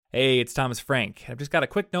Hey, it's Thomas Frank. I've just got a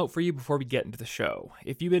quick note for you before we get into the show.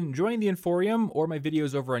 If you've been enjoying the Inforium or my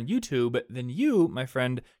videos over on YouTube, then you, my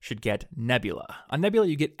friend, should get Nebula. On Nebula,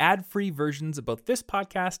 you get ad-free versions of both this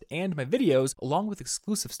podcast and my videos, along with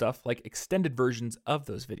exclusive stuff like extended versions of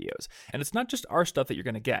those videos. And it's not just our stuff that you're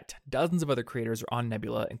going to get. Dozens of other creators are on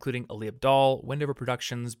Nebula, including Ali Abdaal, Wendover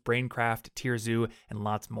Productions, Braincraft, Tierzoo, and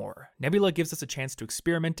lots more. Nebula gives us a chance to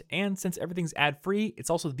experiment, and since everything's ad-free, it's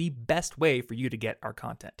also the best way for you to get our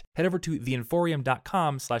content. Head over to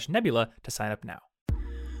theinforium.com/nebula to sign up now.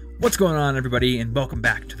 What's going on, everybody, and welcome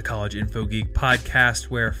back to the College Info Geek podcast,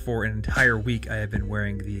 where for an entire week I have been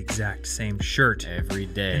wearing the exact same shirt. Every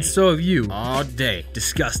day. And so have you. All day.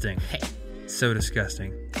 Disgusting. Hey. So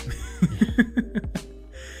disgusting.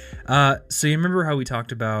 So you remember how we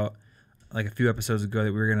talked about, like a few episodes ago,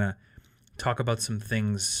 that we were going to talk about some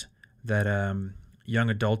things that young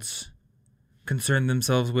adults concern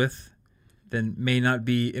themselves with that may not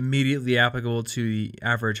be immediately applicable to the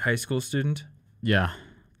average high school student? Yeah.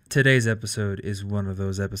 Today's episode is one of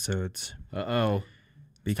those episodes. Uh-oh.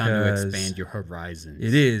 It's Because time to expand your horizons.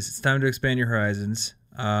 It is. It's time to expand your horizons.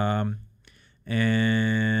 And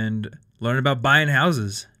learn about buying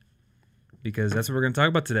houses. Because that's what we're going to talk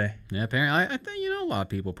about today. Yeah, apparently. I think, a lot of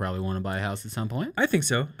people probably want to buy a house at some point. I think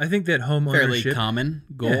so. I think that home Fairly ownership... common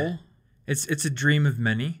goal. Yeah. It's a dream of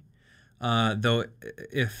many. Though,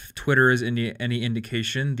 if Twitter is any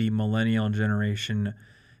indication, the millennial generation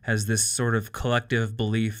has this sort of collective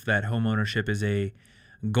belief that homeownership is a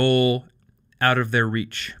goal out of their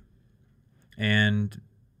reach. And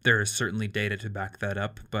there is certainly data to back that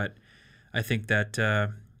up, but I think that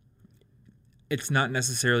it's not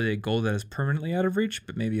necessarily a goal that is permanently out of reach,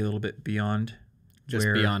 but maybe a little bit beyond. Just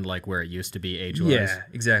beyond like where it used to be age-wise. Yeah,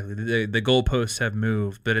 exactly. The goalposts have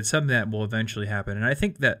moved, but it's something that will eventually happen. And I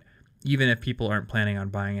think that even if people aren't planning on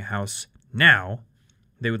buying a house now,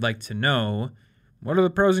 they would like to know, what are the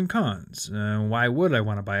pros and cons? Why would I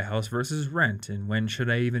want to buy a house versus rent? And when should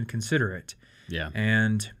I even consider it? Yeah.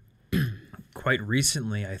 And quite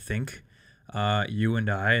recently, I think, you and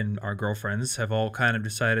I and our girlfriends have all kind of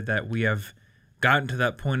decided that we have gotten to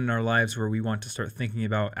that point in our lives where we want to start thinking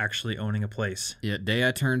about actually owning a place. Yeah, day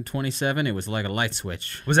I turned 27, it was like a light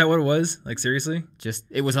switch. Was that what it was? Like, seriously?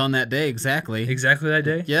 It was on that day, exactly. Exactly that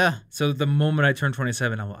day? Yeah. So the moment I turned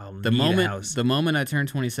 27, I'll need a house. The moment I turned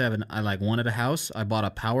 27, I wanted a house. I bought a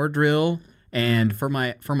power drill, and for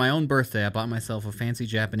my own birthday, I bought myself a fancy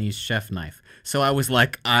Japanese chef knife. So I was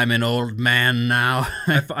like, I'm an old man now.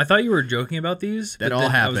 I thought you were joking about these. That but all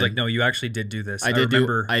then happened. I was like, no, you actually did do this. I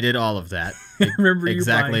did all of that. I remember you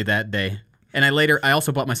exactly buying... that day. And I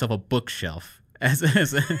also bought myself a bookshelf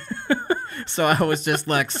so I was just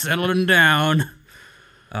like settling down.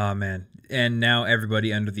 Oh man. And now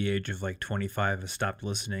everybody under the age of like 25 has stopped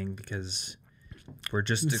listening because we're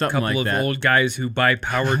just a Something couple like of that. old guys who buy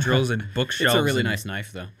power drills and bookshelves. It's a really nice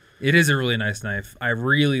knife though. It is a really nice knife. I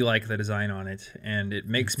really like the design on it, and it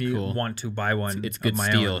makes me cool. want to buy one. It's good of my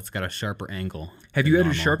steel. own. It's got a sharper angle. Have you had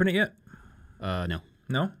to sharpen it yet? No.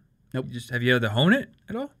 No? Nope. Have you had to hone it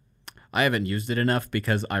at all? I haven't used it enough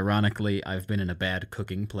because, ironically, I've been in a bad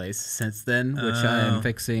cooking place since then, which I am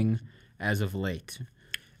fixing as of late.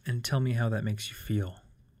 And tell me how that makes you feel.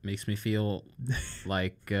 Makes me feel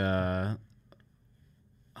like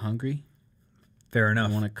hungry. Fair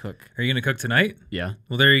enough. I want to cook. Are you going to cook tonight? Yeah.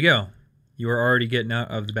 Well, there you go. You are already getting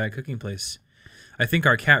out of the bad cooking place. I think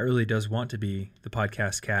our cat really does want to be the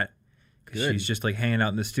podcast cat because she's just like hanging out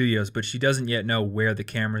in the studios, but she doesn't yet know where the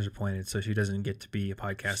cameras are pointed, so she doesn't get to be a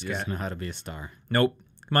podcast She cat. doesn't know how to be a star. Nope.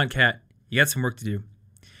 Come on, cat. You got some work to do.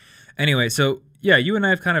 Anyway, so yeah, you and I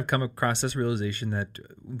have kind of come across this realization that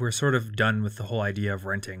we're sort of done with the whole idea of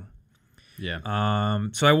renting. Yeah.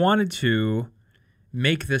 So I wanted to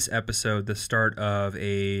make this episode the start of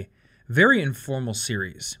a very informal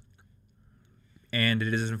series. And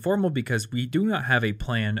it is informal because we do not have a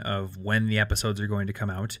plan of when the episodes are going to come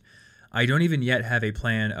out. I don't even yet have a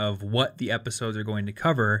plan of what the episodes are going to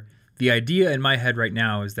cover. The idea in my head right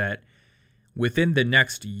now is that within the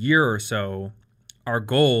next year or so, our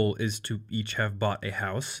goal is to each have bought a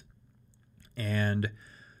house. And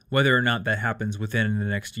whether or not that happens within the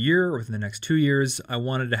next year or within the next 2 years, I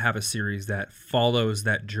wanted to have a series that follows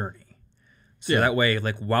that journey. So that way,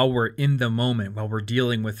 like while we're in the moment, while we're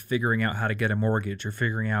dealing with figuring out how to get a mortgage or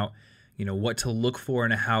figuring out, what to look for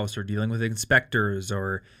in a house or dealing with inspectors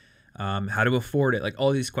or how to afford it, like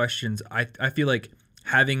all these questions, I feel like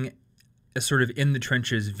having a sort of in the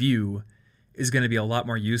trenches view is going to be a lot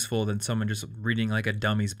more useful than someone just reading like a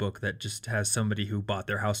dummies book that just has somebody who bought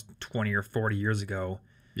their house 20 or 40 years ago.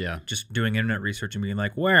 Yeah. Just doing internet research and being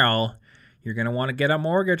like, well, you're going to want to get a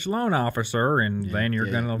mortgage loan officer, and then you're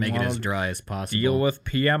going to make it want as to dry as possible. deal with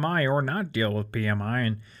PMI or not deal with PMI.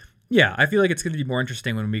 And yeah, I feel like it's going to be more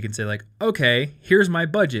interesting when we can say like, okay, here's my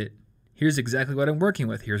budget. Here's exactly what I'm working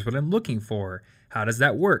with. Here's what I'm looking for. How does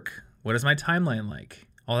that work? What is my timeline like?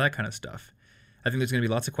 All that kind of stuff. I think there's going to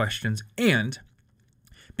be lots of questions. And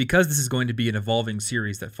because this is going to be an evolving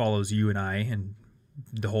series that follows you and I and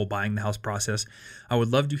the whole buying the house process, I would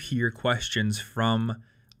love to hear questions from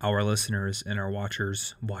our listeners and our the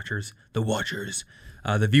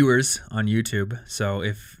viewers on YouTube. So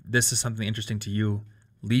if this is something interesting to you,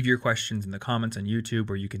 leave your questions in the comments on YouTube,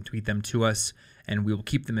 or you can tweet them to us, and we will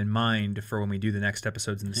keep them in mind for when we do the next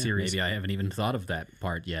episodes in the series. Maybe I haven't even thought of that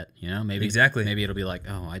part yet. Maybe exactly. Maybe it'll be like,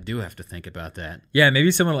 oh, I do have to think about that. Yeah,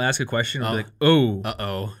 maybe someone will ask a question and be like,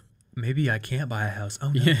 oh, maybe I can't buy a house.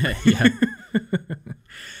 Oh no. Yeah.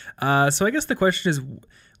 So I guess the question is,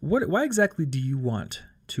 why exactly do you want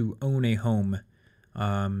to own a home?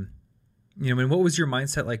 And what was your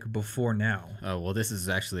mindset like before now? Oh, well, this is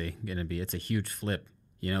actually going to be, it's a huge flip,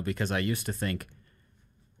 because I used to think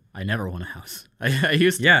I never want a house. I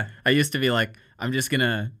used to be like, I'm just going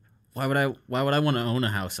to, why would I want to own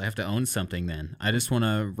a house? I have to own something then. I just want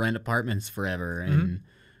to rent apartments forever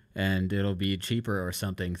and it'll be cheaper or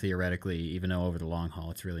something theoretically, even though over the long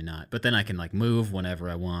haul it's really not. But then I can like move whenever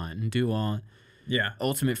I want and do all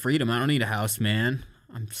ultimate freedom. I don't need a house, man.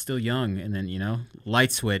 I'm still young. And then,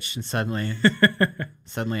 light switch, and suddenly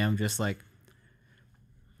I'm just like,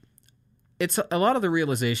 it's a lot of the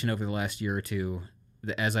realization over the last year or two,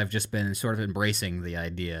 as I've just been sort of embracing the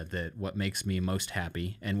idea that what makes me most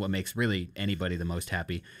happy and what makes really anybody the most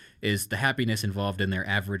happy is the happiness involved in their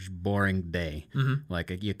average boring day. Mm-hmm.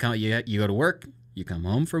 Like you go to work, you come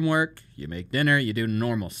home from work, you make dinner, you do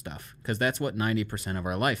normal stuff, because that's what 90% of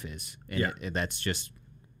our life is. And that's just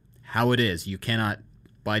how it is. You cannot,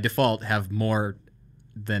 by default, have more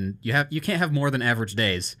than you can't have more than average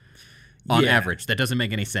days. On average. That doesn't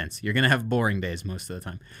make any sense. You're going to have boring days most of the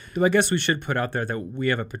time. Though I guess we should put out there that we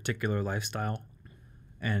have a particular lifestyle.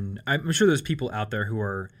 And I'm sure there's people out there who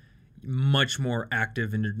are much more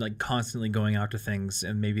active and like constantly going out to things,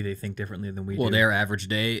 and maybe they think differently than we do. Well, their average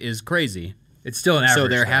day is crazy. It's still an average. So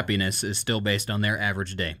their happiness is still based on their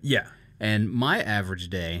average day. Yeah. And my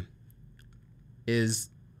average day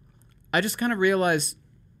is, I just kind of realize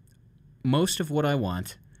most of what I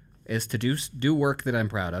want is to do work that I'm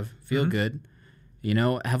proud of, feel good,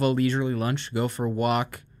 have a leisurely lunch, go for a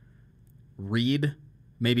walk, read,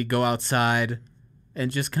 maybe go outside,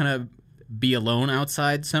 and just kind of be alone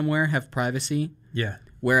outside somewhere, have privacy. Yeah.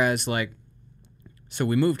 Whereas, so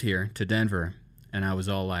we moved here to Denver, and I was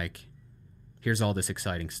all like, here's all this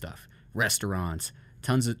exciting stuff. Restaurants,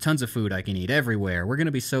 tons of food I can eat everywhere. We're going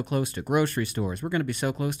to be so close to grocery stores. We're going to be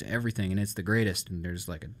so close to everything, and it's the greatest. And there's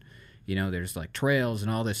there's like trails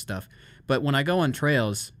and all this stuff. But when I go on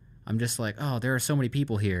trails, I'm just like, oh, there are so many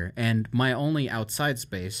people here. And my only outside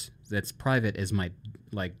space that's private is my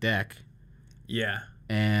deck. Yeah.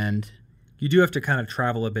 And you do have to kind of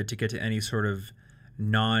travel a bit to get to any sort of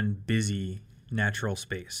non-busy natural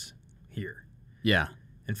space here. Yeah.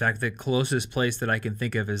 In fact, the closest place that I can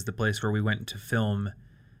think of is the place where we went to film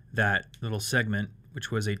that little segment,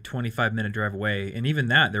 which was a 25-minute drive away. And even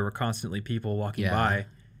that, there were constantly people walking by.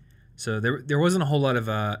 So there wasn't a whole lot of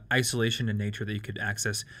isolation in nature that you could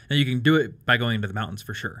access. Now, you can do it by going into the mountains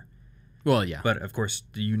for sure. Well, yeah. But, of course,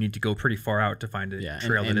 you need to go pretty far out to find a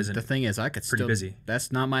trail that isn't the thing is, I could pretty busy.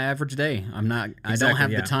 That's not my average day. I don't have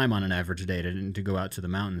the time on an average day to go out to the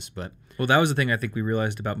mountains. But well, that was the thing I think we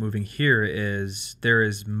realized about moving here is there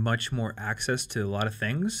is much more access to a lot of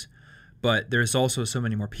things, but there's also so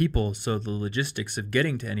many more people, so the logistics of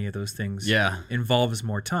getting to any of those things involves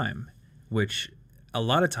more time, which a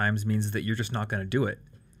lot of times means that you're just not going to do it.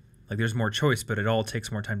 Like, there's more choice, but it all takes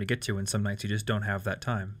more time to get to, and some nights you just don't have that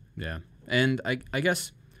time. Yeah. And I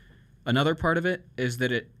guess another part of it is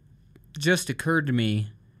that it just occurred to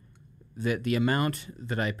me that the amount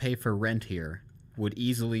that I pay for rent here would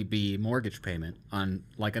easily be mortgage payment on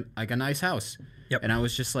like a nice house. Yep. And I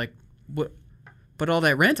was just like, but all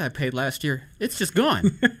that rent I paid last year, it's just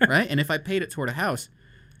gone, right? And if I paid it toward a house,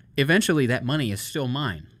 eventually that money is still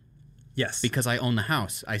mine. Yes. Because I own the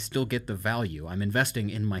house. I still get the value. I'm investing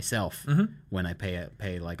in myself when I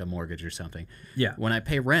pay like a mortgage or something. Yeah. When I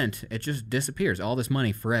pay rent, it just disappears. All this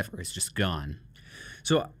money forever is just gone.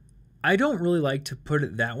 So I don't really like to put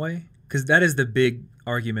it that way, because that is the big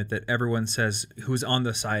argument that everyone says who's on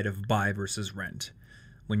the side of buy versus rent.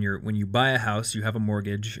 When you buy a house, you have a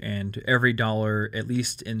mortgage, and every dollar, at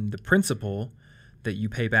least in the principal that you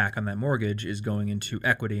pay back on that mortgage, is going into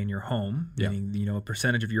equity in your home, meaning a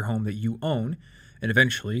percentage of your home that you own, and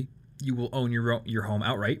eventually you will own your home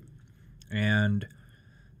outright. And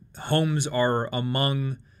homes are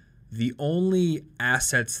among the only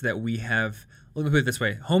assets that we have. Let me put it this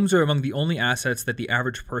way. Homes are among the only assets that the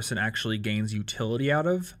average person actually gains utility out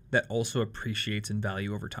of that also appreciates in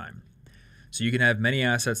value over time. So you can have many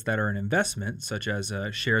assets that are an investment, such as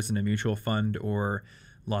shares in a mutual fund or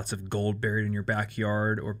lots of gold buried in your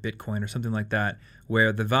backyard or Bitcoin or something like that,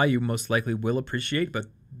 where the value most likely will appreciate, but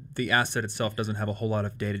the asset itself doesn't have a whole lot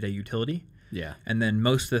of day-to-day utility. Yeah. And then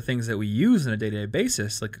most of the things that we use on a day-to-day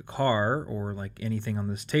basis, like a car or like anything on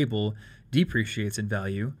this table, depreciates in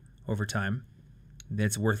value over time.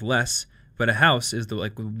 It's worth less. But a house is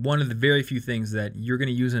one of the very few things that you're going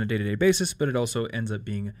to use on a day-to-day basis, but it also ends up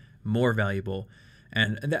being more valuable.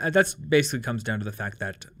 And that's basically comes down to the fact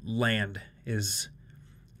that land is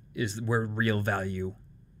where real value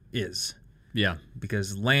is. Yeah.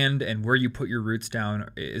 Because land and where you put your roots down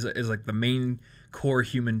is like the main core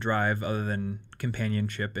human drive other than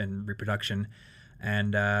companionship and reproduction.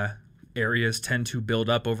 And areas tend to build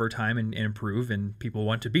up over time and improve, and people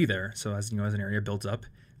want to be there. So as an area builds up,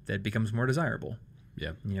 that becomes more desirable.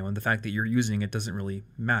 Yeah. And the fact that you're using it doesn't really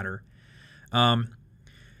matter.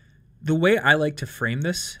 The way I like to frame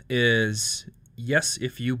this is, yes,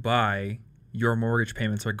 if you buy, your mortgage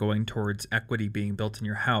payments are going towards equity being built in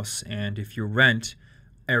your house. And if you rent,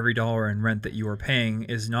 every dollar in rent that you are paying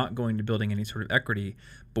is not going to building any sort of equity.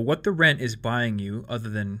 But what the rent is buying you, other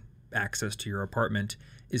than access to your apartment,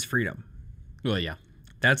 is freedom. Well, yeah.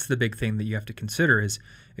 That's the big thing that you have to consider is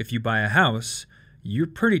if you buy a house, you're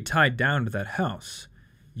pretty tied down to that house.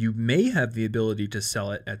 You may have the ability to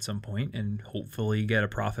sell it at some point and hopefully get a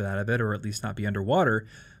profit out of it, or at least not be underwater,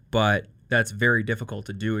 but that's very difficult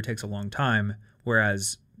to do. It takes a long time.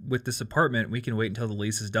 Whereas with this apartment, we can wait until the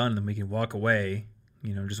lease is done and then we can walk away,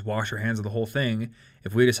 just wash our hands of the whole thing.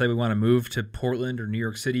 If we decide we want to move to Portland or New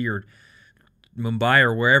York City or Mumbai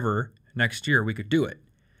or wherever next year, we could do it.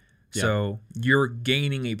 Yeah. So you're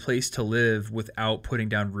gaining a place to live without putting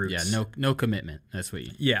down roots. Yeah, no commitment. That's what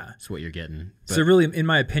you're getting. But so really, in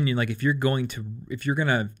my opinion, like if you're going through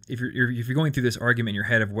this argument in your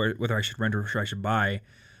head of whether I should rent or I should buy,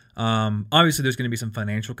 obviously there's going to be some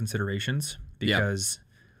financial considerations because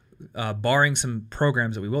barring some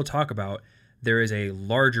programs that we will talk about, there is a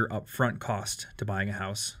larger upfront cost to buying a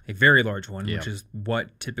house, a very large one, which is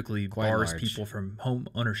what typically bars people from home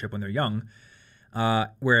ownership when they're young.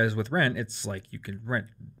 Whereas with rent, it's like you can rent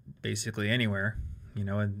basically anywhere,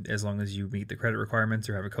 and as long as you meet the credit requirements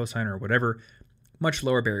or have a cosigner or whatever, much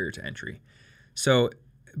lower barrier to entry. So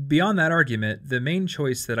beyond that argument, the main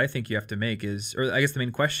choice that I think you have to make is, or I guess the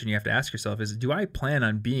main question you have to ask yourself is, do I plan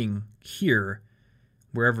on being here,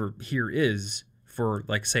 wherever here is, for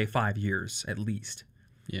like, say, 5 years at least?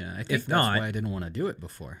 Yeah, I think that's why I didn't want to do it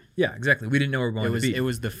before. Yeah, exactly. We didn't know where we were going to be. It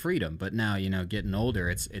was the freedom, but now, getting older,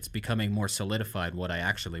 it's becoming more solidified what I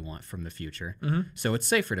actually want from the future. Mm-hmm. So it's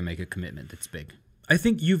safer to make a commitment that's big. I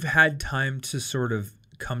think you've had time to sort of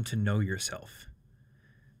come to know yourself.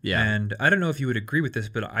 Yeah. And I don't know if you would agree with this,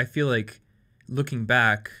 but I feel like looking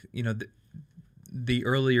back, the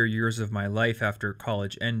earlier years of my life after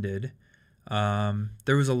college ended,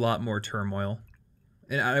 there was a lot more turmoil.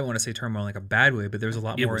 And I don't want to say turmoil in like a bad way, but there was a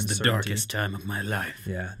lot more uncertainty. It was the darkest time of my life.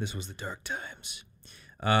 Yeah, this was the dark times.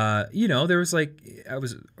 There was I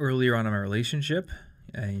was earlier on in my relationship,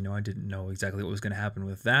 and, I didn't know exactly what was going to happen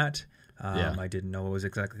with that. I didn't know what was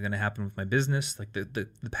exactly going to happen with my business. Like the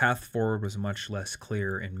path forward was much less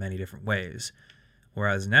clear in many different ways.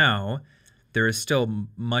 Whereas now, there is still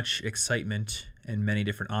much excitement and many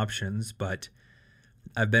different options, but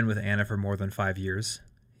I've been with Anna for more than 5 years.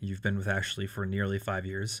 You've been with Ashley for nearly 5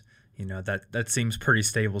 years. That seems pretty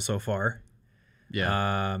stable so far.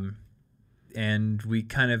 Yeah. And we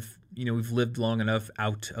kind of, we've lived long enough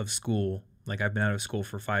out of school. Like I've been out of school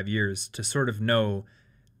for 5 years to sort of know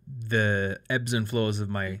the ebbs and flows of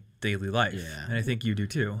my daily life. Yeah. And I think you do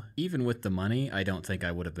too. Even with the money, I don't think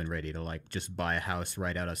I would have been ready to just buy a house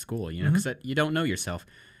right out of school, because you don't know yourself.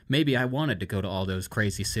 Maybe I wanted to go to all those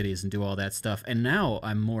crazy cities and do all that stuff. And now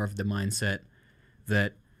I'm more of the mindset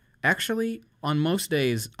that actually, on most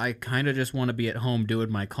days, I kind of just want to be at home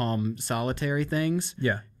doing my calm, solitary things.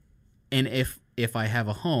 Yeah. And if I have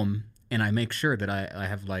a home and I make sure that I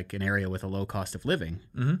have like an area with a low cost of living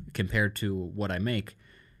compared to what I make,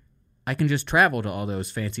 I can just travel to all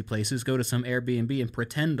those fancy places, go to some Airbnb and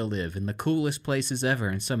pretend to live in the coolest places ever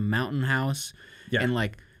in some mountain house. Yeah.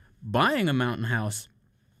 And buying a mountain house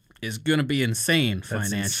is going to be insane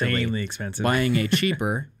financially. That's insanely expensive. Buying a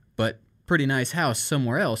cheaper but pretty nice house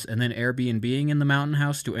somewhere else and then Airbnb-ing in the mountain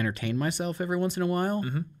house to entertain myself every once in a while,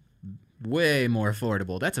 way more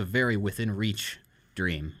affordable. That's a very within reach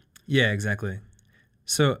dream. Yeah, exactly.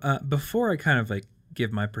 So before I kind of like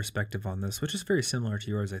give my perspective on this, which is very similar to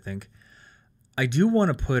yours, I think, I do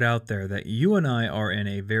want to put out there that you and I are in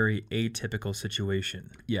a very atypical situation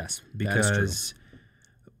Yes, because,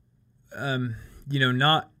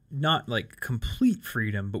 not like complete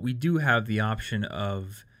freedom, but we do have the option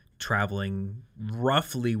of traveling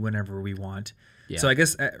roughly whenever we want. Yeah. So I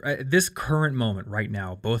guess at this current moment right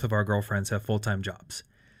now, both of our girlfriends have full-time jobs,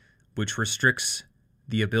 which restricts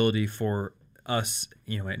the ability for us,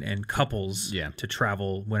 and couples to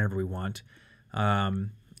travel whenever we want.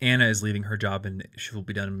 Anna is leaving her job and she will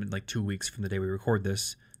be done in like 2 weeks from the day we record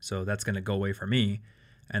this. So that's going to go away for me.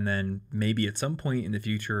 And then maybe at some point in the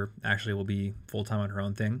future, Ashley will be full-time on her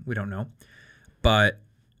own thing. We don't know. But,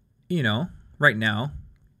 right now,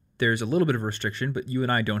 there's a little bit of a restriction, but you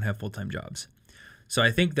and I don't have full-time jobs. So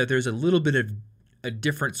I think that there's a little bit of a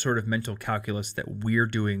different sort of mental calculus that we're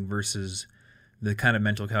doing versus the kind of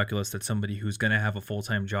mental calculus that somebody who's going to have a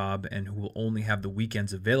full-time job and who will only have the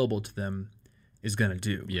weekends available to them is going to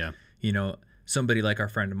do. Yeah. Somebody like our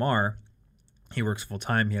friend Amar, he works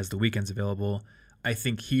full-time, he has the weekends available. I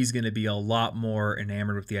think he's going to be a lot more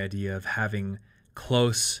enamored with the idea of having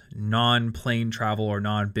close non-plane travel or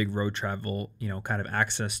non-big road travel, kind of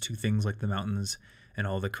access to things like the mountains and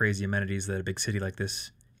all the crazy amenities that a big city like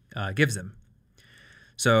this gives them.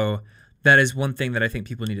 So that is one thing that I think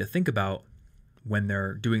people need to think about when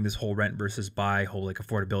they're doing this whole rent versus buy whole like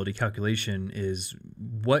affordability calculation is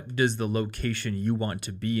what does the location you want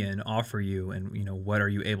to be in offer you, and what are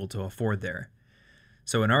you able to afford there.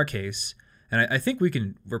 So in our case, and I think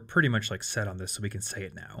we're pretty much like set on this, so we can say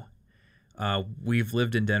it now. We've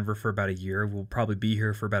lived in Denver for about a year. We'll probably be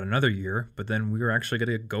here for about another year, but then we were actually going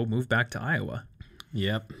to go move back to Iowa.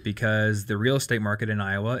 Yep. Because the real estate market in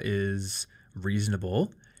Iowa is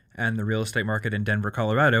reasonable, and the real estate market in Denver,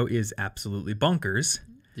 Colorado is absolutely bonkers.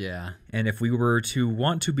 Yeah. And if we were to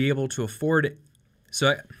want to be able to afford it,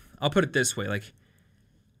 so I'll put it this way, like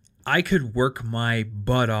I could work my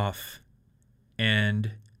butt off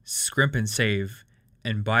and scrimp and save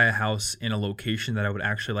and buy a house in a location that I would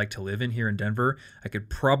actually like to live in here in Denver. I could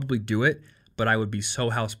probably do it, but I would be so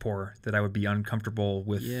house poor that I would be uncomfortable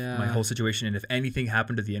with my whole situation. And if anything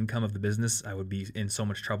happened to the income of the business, I would be in so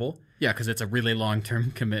much trouble. Yeah, because it's a really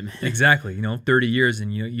long-term commitment. Exactly. 30 years.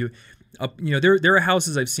 And, there are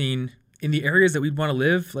houses I've seen in the areas that we'd want to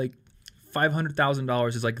live, like $500,000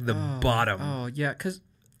 is like the bottom. Oh, yeah, because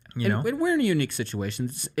we're in a unique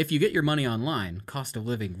situation. If you get your money online, cost of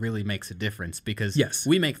living really makes a difference because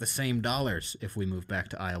we make the same dollars if we move back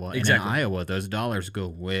to Iowa. Exactly. And in Iowa, those dollars go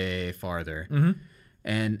way farther. Mm-hmm.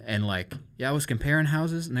 And I was comparing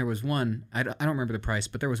houses, and there was one, I don't remember the price,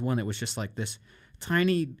 but there was one that was just like this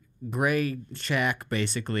tiny gray shack,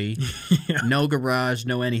 basically. No garage,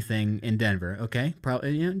 no anything in Denver. Okay,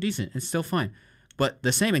 probably decent. It's still fine. But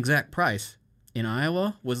the same exact price in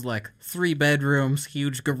Iowa was like 3 bedrooms,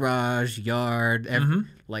 huge garage, yard,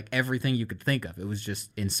 like everything you could think of. It was just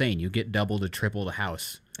insane. You get double to triple the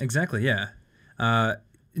house. Exactly, yeah. Now,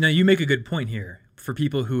 you make a good point here. For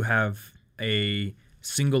people who have a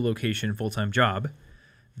single location full-time job,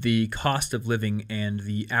 the cost of living and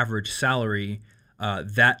the average salary,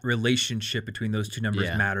 that relationship between those two numbers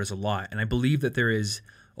matters a lot. And I believe that there is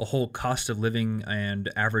a whole cost of living and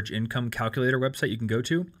average income calculator website you can go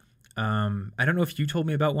to. I don't know if you told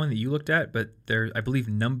me about one that you looked at, but I believe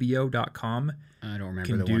Numbeo.com. I don't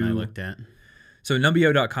remember the one I looked at. So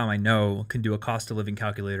Numbeo.com, I know, can do a cost of living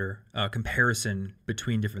calculator comparison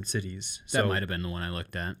between different cities. That might have been the one I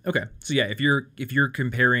looked at. Okay. So yeah, if you're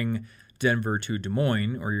comparing Denver to Des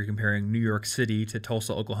Moines, or you're comparing New York City to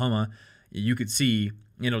Tulsa, Oklahoma, you could see,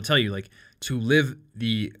 it'll tell you like to live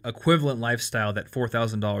the equivalent lifestyle that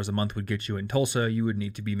 $4,000 a month would get you in Tulsa, you would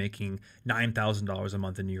need to be making $9,000 a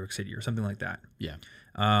month in New York City or something like that. Yeah.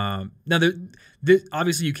 Now,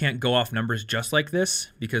 obviously you can't go off numbers just like this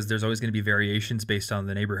because there's always going to be variations based on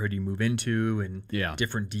the neighborhood you move into and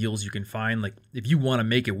different deals you can find. Like if you want to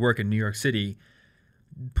make it work in New York City,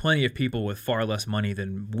 plenty of people with far less money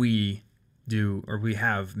than we do or we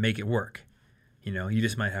have make it work. You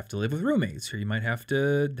just might have to live with roommates, or you might have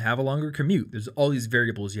to have a longer commute. There's all these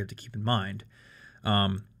variables you have to keep in mind.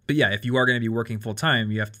 But yeah, if you are going to be working full time,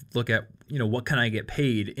 you have to look at, what can I get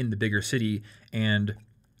paid in the bigger city, and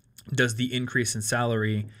does the increase in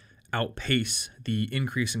salary outpace the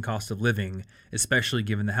increase in cost of living, especially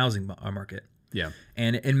given the housing market? Yeah.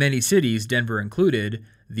 And in many cities, Denver included,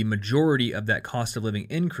 the majority of that cost of living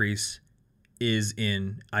increase is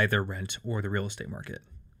in either rent or the real estate market.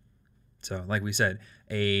 So like we said,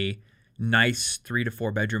 a nice 3 to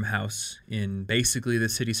 4 bedroom house in basically the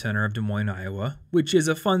city center of Des Moines, Iowa, which is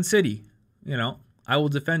a fun city. I will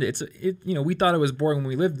defend it. We thought it was boring when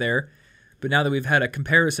we lived there, but now that we've had a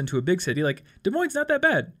comparison to a big city, like Des Moines, not that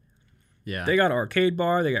bad. Yeah. They got arcade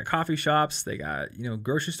bar, they got coffee shops, they got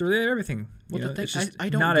grocery store, they have everything. Well, It's just I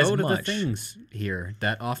don't not go as to much. the things here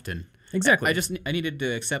that often. Exactly. I needed to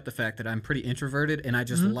accept the fact that I'm pretty introverted, and I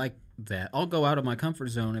just like that. I'll go out of my comfort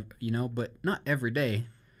zone, but not every day.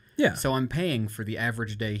 Yeah. So I'm paying for the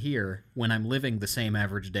average day here when I'm living the same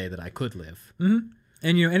average day that I could live. And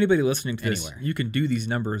anybody listening to this, Anywhere. you can do these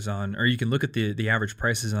numbers or you can look at the average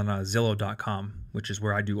prices on Zillow.com, which is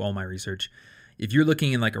where I do all my research. If you're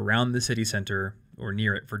looking in like around the city center or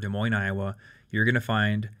near it for Des Moines, Iowa, you're going to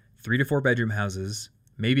find 3 to 4 bedroom houses,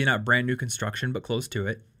 maybe not brand new construction, but close to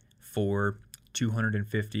it, for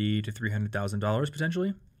 $250,000 to $300,000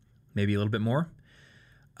 potentially, maybe a little bit more.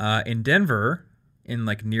 In Denver, in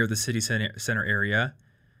like near the city center area,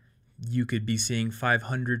 you could be seeing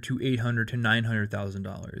 $500,000 to $800,000 to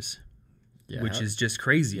 $900,000, which is just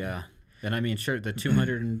crazy. Yeah. And I mean, sure, the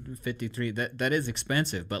 253 that is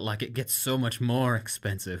expensive, but like it gets so much more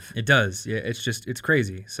expensive. It does. Yeah, it's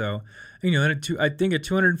crazy. So, I think a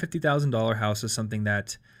 $250,000 house is something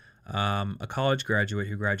that a college graduate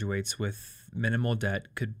who graduates with minimal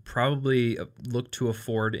debt could probably look to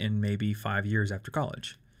afford in maybe 5 years after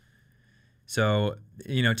college. So,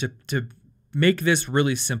 to make this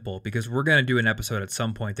really simple, because we're going to do an episode at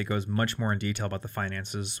some point that goes much more in detail about the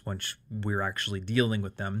finances once we're actually dealing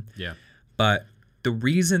with them. Yeah. But the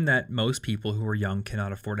reason that most people who are young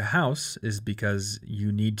cannot afford a house is because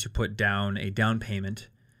you need to put down a down payment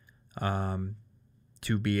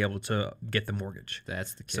to be able to get the mortgage.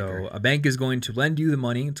 That's the kicker. So a bank is going to lend you the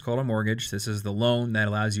money. It's called a mortgage. This is the loan that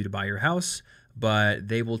allows you to buy your house, but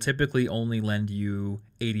they will typically only lend you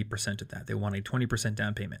 80% of that. They want a 20%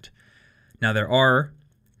 down payment. Now, there are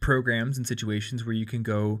programs and situations where you can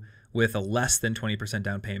go with a less than 20%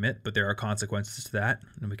 down payment, but there are consequences to that,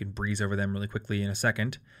 and we can breeze over them really quickly in a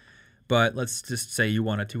second. But let's just say you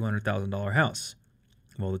want a $200,000 house.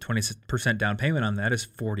 Well, the 20% down payment on that is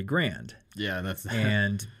 $40,000. Yeah, that's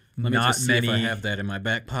And Let me not just see many. if I have that in my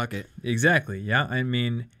back pocket. Exactly. Yeah. I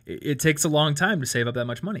mean, it takes a long time to save up that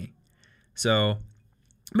much money. So,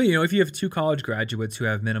 but if you have 2 college graduates who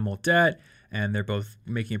have minimal debt and they're both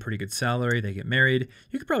making a pretty good salary, they get married,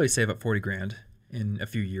 you could probably save up $40,000 in a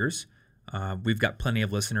few years. We've got plenty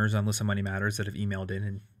of listeners on Listen Money Matters that have emailed in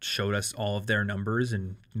and showed us all of their numbers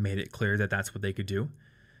and made it clear that that's what they could do.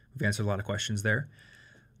 We've answered a lot of questions there.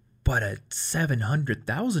 But a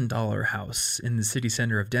 $700,000 house in the city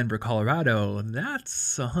center of Denver, Colorado,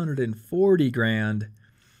 that's $140,000.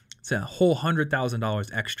 It's a whole $100,000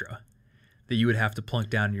 extra that you would have to plunk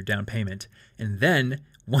down in your down payment. And then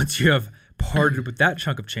once you have parted with that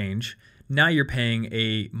chunk of change, now you're paying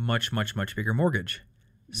a much, much, much bigger mortgage.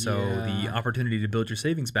 So the opportunity to build your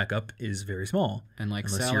savings back up is very small. And like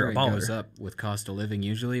unless you're a salary baller. goes up with cost of living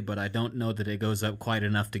usually, but I don't know that it goes up quite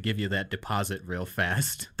enough to give you that deposit real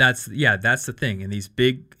fast. That's the thing. In these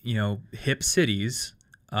big, hip cities,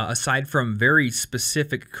 aside from very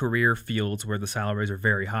specific career fields where the salaries are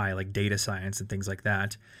very high, like data science and things like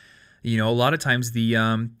that, a lot of times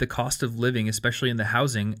the cost of living, especially in the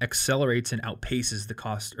housing, accelerates and outpaces the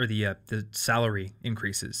cost or the salary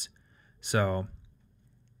increases. So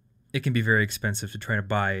it can be very expensive to try to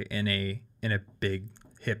buy in a big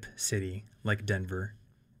hip city like Denver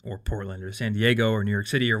or Portland or San Diego or New York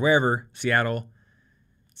City or wherever. Seattle.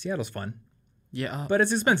 Seattle's fun. Yeah, But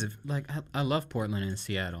it's expensive. like I love Portland and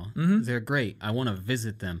Seattle. Mhm. They're great. I want to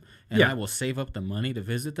visit them, and Yeah. I will save up the money to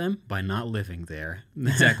visit them by not living there.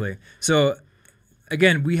 Exactly. So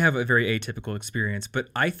again, we have a very atypical experience, but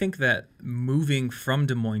I think that moving from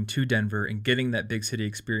Des Moines to Denver and getting that big city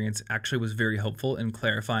experience actually was very helpful in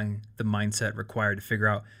clarifying the mindset required to figure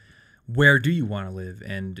out where do you want to live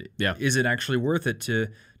and is it actually worth it to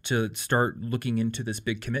start looking into this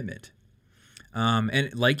big commitment.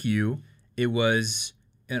 And like you, it was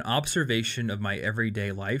an observation of my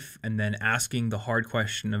everyday life and then asking the hard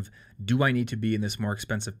question of, do I need to be in this more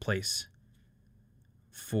expensive place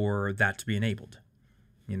for that to be enabled?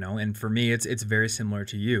 And for me, it's very similar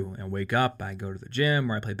to you. I wake up, I go to the gym,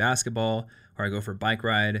 or I play basketball, or I go for a bike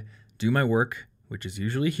ride, do my work, which is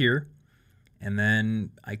usually here, and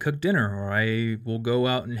then I cook dinner, or I will go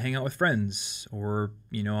out and hang out with friends, or,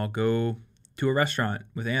 I'll go to a restaurant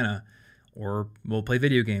with Anna, or we'll play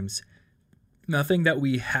video games. Nothing that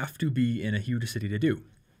we have to be in a huge city to do.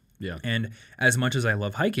 Yeah. And as much as I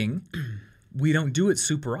love hiking, we don't do it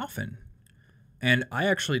super often. And I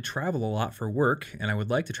actually travel a lot for work, and I would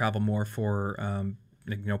like to travel more for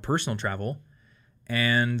personal travel.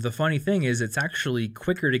 And the funny thing is, it's actually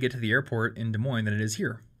quicker to get to the airport in Des Moines than it is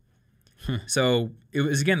here. So it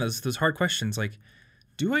was, again, those hard questions like,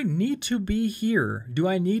 do I need to be here? Do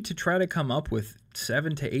I need to try to come up with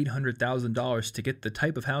 $700,000 to $800,000 to get the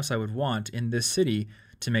type of house I would want in this city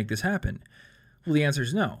to make this happen? Well, the answer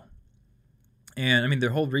is no. And I mean,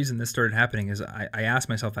 the whole reason this started happening is I asked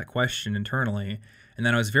myself that question internally, and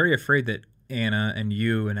then I was very afraid that Anna and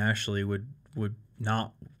you and Ashley would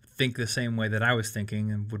not think the same way that I was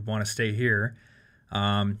thinking and would want to stay here.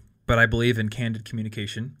 But I believe in candid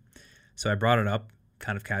communication. So I brought it up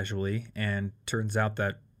kind of casually, and turns out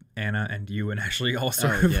that Anna and you and Ashley all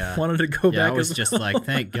sort of wanted to go back. I was just like,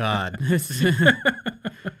 thank God.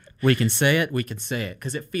 We can say it,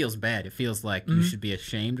 because it feels bad. It feels like you should be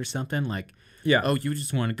ashamed or something. Like, oh, you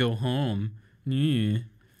just want to go home.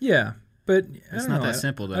 Yeah, but it's not that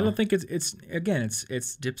simple, though. I don't think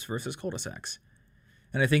it's dips versus cul-de-sacs.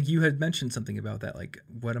 And I think you had mentioned something about that. Like,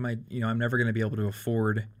 what am I, I'm never going to be able to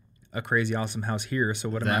afford a crazy awesome house here. So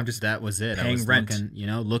what am I just that was it. Paying I was rent.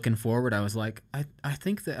 Looking forward. I was like, I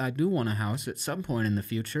think that I do want a house at some point in the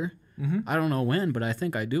future. I don't know when, but I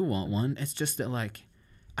think I do want one. It's just that, like,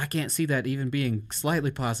 I can't see that even being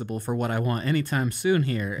slightly possible for what I want anytime soon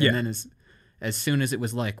here. And then as soon as it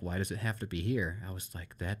was like, why does it have to be here? I was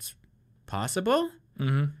like, that's possible?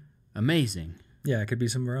 Amazing. Yeah, it could be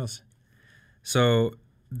somewhere else. So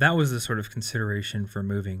that was the sort of consideration for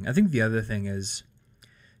moving. I think the other thing is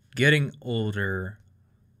getting older.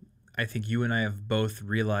 I think you and I have both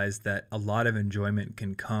realized that a lot of enjoyment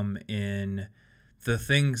can come in the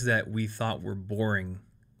things that we thought were boring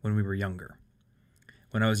when we were younger.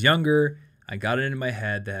 When I was younger, I got it into my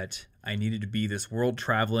head that I needed to be this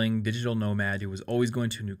world-traveling digital nomad who was always going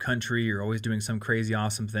to a new country or always doing some crazy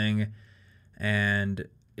awesome thing. And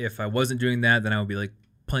if I wasn't doing that, then I would be like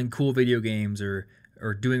playing cool video games or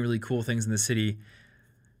doing really cool things in the city.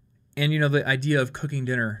 And, the idea of cooking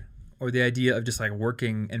dinner or the idea of just like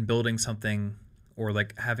working and building something or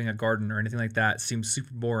like having a garden or anything like that seems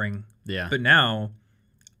super boring. Yeah. But now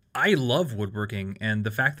I love woodworking, and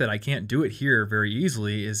the fact that I can't do it here very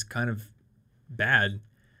easily is kind of bad.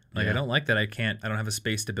 Like, I don't like that I don't have a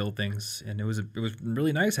space to build things. And it was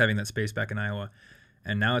really nice having that space back in Iowa.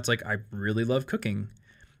 And now it's like, I really love cooking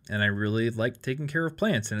and I really like taking care of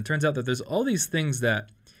plants. And it turns out that there's all these things that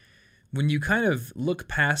when you kind of look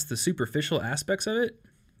past the superficial aspects of it,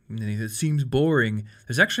 it seems boring.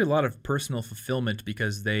 There's actually a lot of personal fulfillment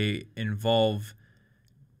because they involve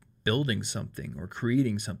building something or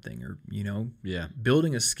creating something or,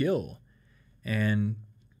 building a skill. And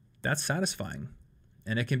that's satisfying.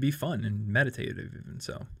 And it can be fun and meditative even.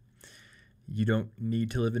 So you don't need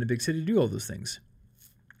to live in a big city to do all those things.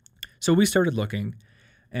 So we started looking,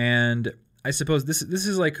 and I suppose this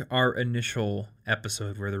is like our initial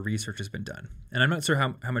episode where the research has been done. And I'm not sure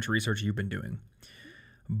how much research you've been doing,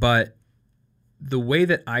 but the way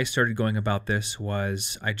that I started going about this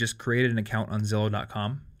was I just created an account on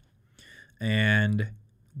Zillow.com, and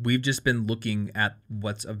we've just been looking at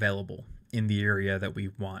what's available in the area that we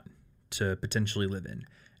want to potentially live in.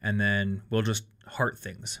 And then we'll just heart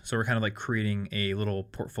things. So we're kind of like creating a little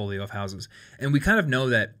portfolio of houses. And we kind of know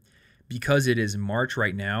that because it is March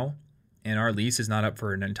right now and our lease is not up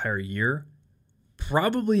for an entire year,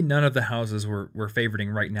 probably none of the houses we're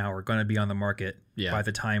favoriting right now are going to be on the market by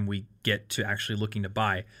the time we get to actually looking to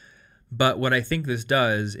buy. But what I think this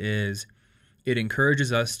does is it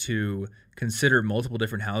encourages us to consider multiple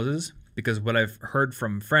different houses, because what I've heard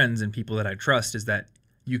from friends and people that I trust is that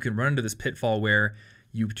you can run into this pitfall where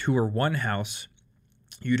you tour one house,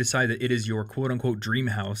 you decide that it is your quote-unquote dream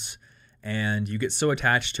house, and you get so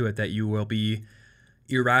attached to it that you will be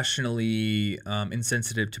irrationally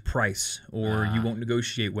insensitive to price, or you won't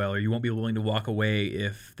negotiate well, or you won't be willing to walk away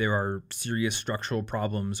if there are serious structural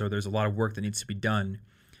problems or there's a lot of work that needs to be done.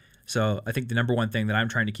 So I think the number one thing that I'm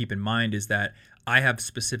trying to keep in mind is that I have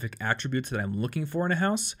specific attributes that I'm looking for in a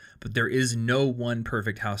house, but there is no one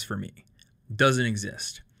perfect house for me. Doesn't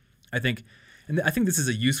exist. I think this is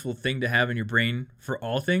a useful thing to have in your brain for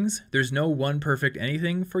all things. There's no one perfect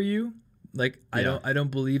anything for you. Like, I don't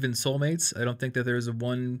believe in soulmates. I don't think that there's a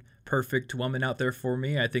one perfect woman out there for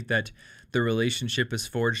me. I think that the relationship is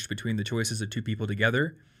forged between the choices of two people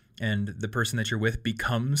together, and the person that you're with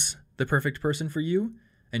becomes the perfect person for you,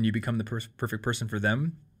 and you become the perfect person for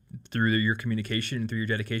them through your communication and through your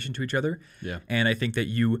dedication to each other. Yeah. And I think that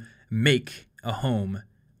you make a home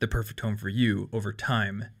the perfect home for you over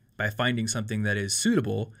time by finding something that is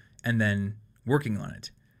suitable and then working on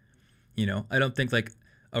it. I don't think like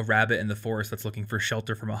a rabbit in the forest that's looking for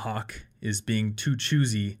shelter from a hawk is being too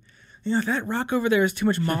choosy. That rock over there has too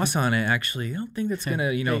much moss on it, actually. I don't think that's going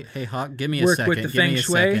to, Hey, hawk, give me a work second. with the feng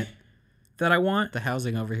shui. that I want. The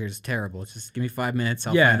housing over here is terrible. Just give me 5 minutes.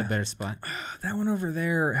 I'll Yeah. find a better spot. That one over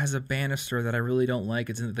there has a banister that I really don't like.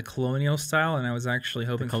 It's in the colonial style, and I was actually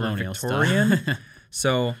hoping for colonial Victorian. style.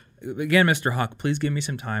 So, again, Mr. Hawk, please give me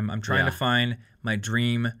some time. I'm trying to Yeah. find my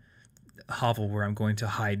dream hovel where I'm going to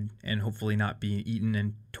hide and hopefully not be eaten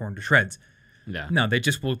and torn to shreds. Yeah. No, they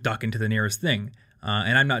just will duck into the nearest thing.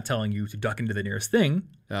 And I'm not telling you to duck into the nearest thing,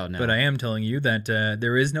 Oh, no. but I am telling you that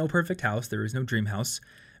there is no perfect house. There is no dream house.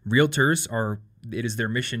 Realtors it is their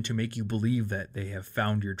mission to make you believe that they have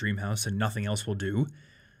found your dream house and nothing else will do.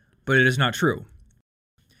 But it is not true.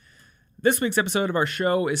 This week's episode of our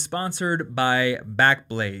show is sponsored by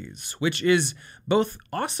Backblaze, which is both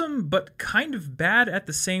awesome but kind of bad at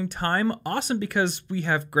the same time. Awesome because we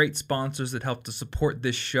have great sponsors that help to support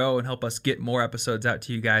this show and help us get more episodes out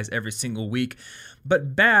to you guys every single week.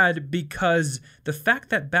 But bad because the fact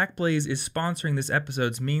that Backblaze is sponsoring this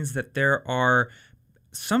episode means that there are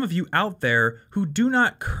some of you out there who do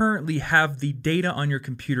not currently have the data on your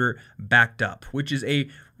computer backed up, which is a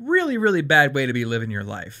really, really bad way to be living your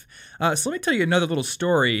life. So let me tell you another little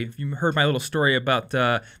story. If you heard my little story about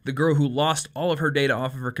the girl who lost all of her data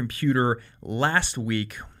off of her computer last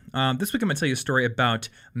week, this week I'm going to tell you a story about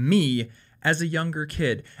me as a younger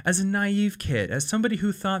kid, as a naive kid, as somebody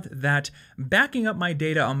who thought that backing up my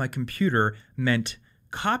data on my computer meant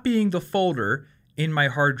copying the folder in my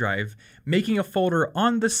hard drive, making a folder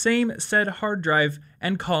on the same said hard drive,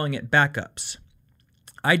 and calling it backups.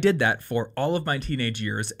 I did that for all of my teenage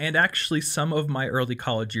years and actually some of my early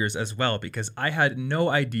college years as well because I had no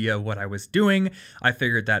idea what I was doing. I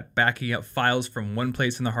figured that backing up files from one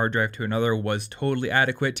place in the hard drive to another was totally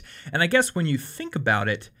adequate. And I guess when you think about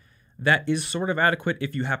it, that is sort of adequate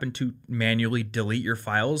if you happen to manually delete your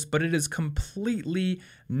files, but it is completely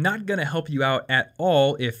not going to help you out at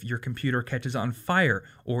all if your computer catches on fire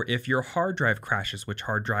or if your hard drive crashes, which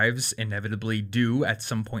hard drives inevitably do at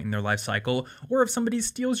some point in their life cycle, or if somebody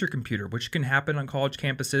steals your computer, which can happen on college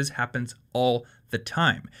campuses, happens all the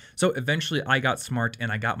time. So eventually I got smart and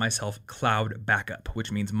I got myself cloud backup,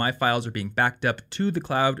 which means my files are being backed up to the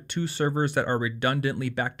cloud, to servers that are redundantly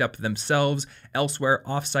backed up themselves elsewhere,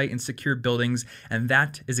 offsite in secure buildings, and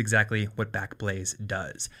that is exactly what Backblaze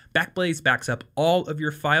does. Backblaze backs up all of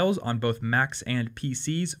your files on both Macs and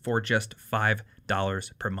PCs for just $5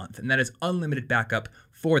 per month, and that is unlimited backup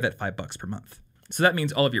for that $5 per month. So that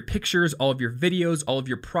means all of your pictures, all of your videos, all of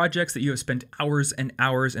your projects that you have spent hours and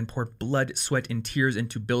hours and poured blood, sweat, and tears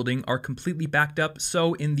into building are completely backed up.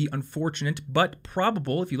 So in the unfortunate but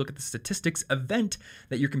probable, if you look at the statistics, event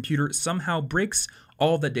that your computer somehow breaks,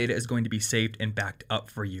 all the data is going to be saved and backed up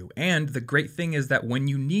for you. And the great thing is that when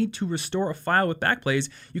you need to restore a file with Backblaze,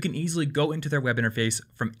 you can easily go into their web interface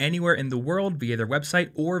from anywhere in the world via their website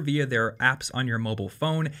or via their apps on your mobile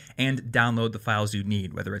phone and download the files you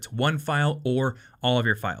need, whether it's one file or all of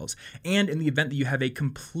your files. And in the event that you have a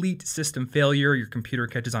complete system failure, your computer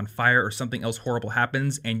catches on fire or something else horrible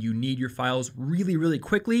happens and you need your files really, really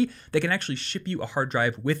quickly, they can actually ship you a hard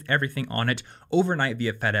drive with everything on it overnight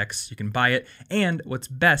via FedEx. You can buy it, and what's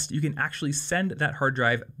best, you can actually send that hard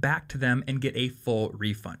drive back to them and get a full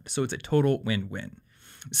refund. So it's a total win-win.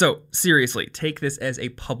 So seriously, take this as a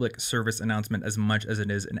public service announcement as much as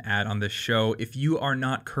it is an ad on this show. If you are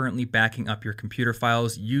not currently backing up your computer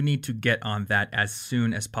files, you need to get on that as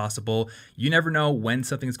soon as possible. You never know when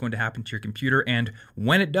something is going to happen to your computer, and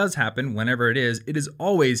when it does happen, whenever it is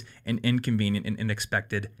always an inconvenient and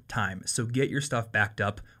unexpected time. So get your stuff backed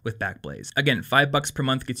up with Backblaze. Again, $5 per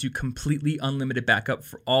month gets you completely unlimited backup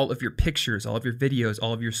for all of your pictures, all of your videos,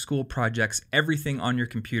 all of your school projects. Everything on your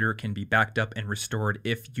computer can be backed up and restored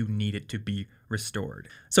if you need it to be restored.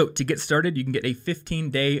 So to get started, you can get a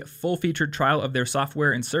 15-day full-featured trial of their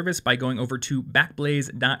software and service by going over to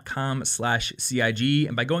backblaze.com/CIG.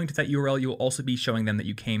 And by going to that URL, you'll also be showing them that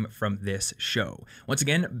you came from this show. Once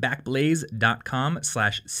again,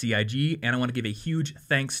 backblaze.com/CIG. And I want to give a huge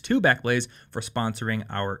thanks to Backblaze for sponsoring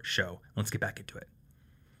our show. Let's get back into it.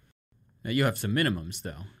 Now, you have some minimums,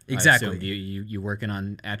 though. Exactly. You working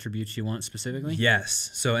on attributes you want specifically?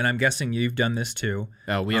 Yes. So, and I'm guessing you've done this too.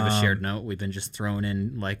 Oh, we have a shared note. We've been just throwing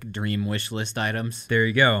in like dream wish list items. There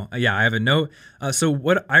you go. Yeah, I have a note. So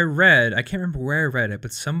what I read, I can't remember where I read it,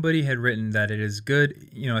 but somebody had written that it is good,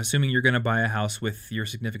 assuming you're going to buy a house with your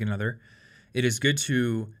significant other, it is good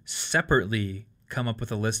to separately come up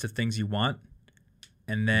with a list of things you want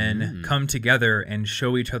and then come together and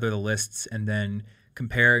show each other the lists and then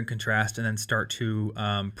compare and contrast and then start to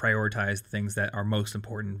prioritize things that are most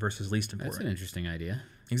important versus least important. That's an interesting idea.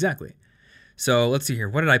 Exactly. So let's see here.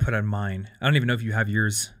 What did I put on mine? I don't even know if you have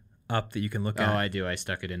yours up that you can look at. Oh, I do. I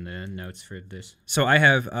stuck it in the notes for this. So I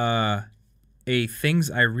have a things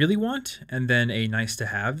I really want and then a nice to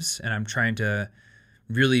haves, and I'm trying to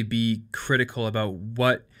really be critical about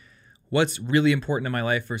what's really important in my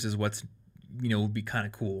life versus what's would be kind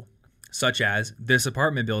of cool. Such as this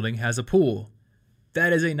apartment building has a pool.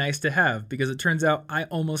 That is a nice to have because it turns out I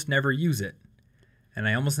almost never use it. And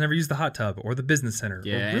I almost never use the hot tub or the business center.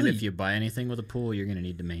 Yeah, really, and if you buy anything with a pool, you're going to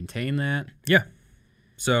need to maintain that. Yeah.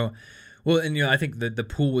 So, well, and I think that the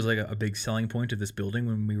pool was like a big selling point of this building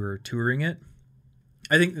when we were touring it.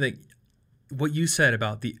 I think that what you said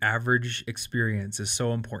about the average experience is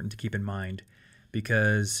so important to keep in mind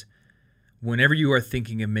because whenever you are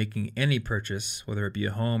thinking of making any purchase, whether it be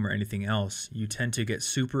a home or anything else, you tend to get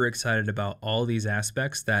super excited about all these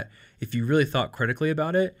aspects that if you really thought critically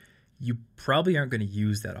about it, you probably aren't going to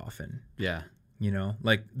use that often. Yeah.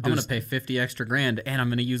 Like I'm going to pay $50 extra grand and I'm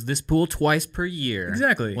going to use this pool twice per year.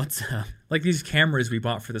 Exactly. What's up? Like these cameras we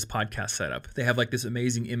bought for this podcast setup. They have like this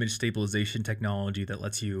amazing image stabilization technology that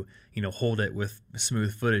lets you, hold it with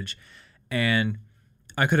smooth footage. And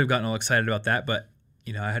I could have gotten all excited about that, but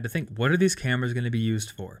I had to think, what are these cameras going to be used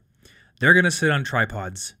for? They're going to sit on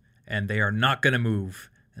tripods and they are not going to move.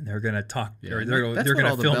 And they're going to talk. Yeah, Or that's they're what going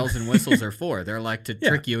all to the film. bells and whistles are for. They're like to Yeah.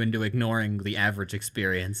 trick you into ignoring the average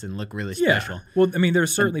experience and look really special. Yeah. Well, I mean,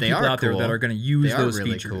 there's certainly And they people are out there cool. that are going to use They are those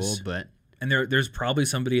really features. cool, but And there's probably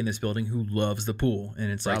somebody in this building who loves the pool, and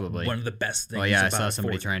it's Probably. like one of the best things. oh yeah, I about saw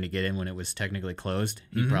somebody Fort. trying to get in when it was technically closed.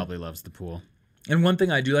 He probably loves the pool. And one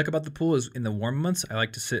thing I do like about the pool is in the warm months, I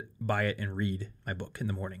like to sit by it and read my book in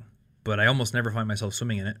the morning. But I almost never find myself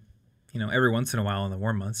swimming in it. Every once in a while in the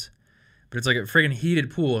warm months. But it's like a friggin' heated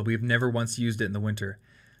pool, and we've never once used it in the winter.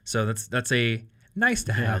 So that's a nice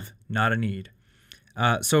to have, not a need.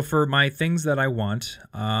 So for my things that I want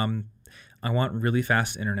really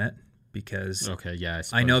fast internet because Okay, yeah,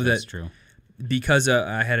 I, I know that's that- true. because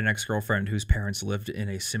I had an ex-girlfriend whose parents lived in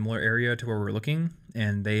a similar area to where we're looking,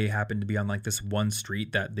 and they happened to be on like this one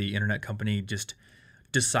street that the internet company just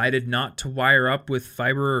decided not to wire up with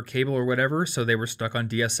fiber or cable or whatever, so they were stuck on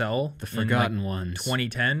DSL. The in, like, forgotten ones.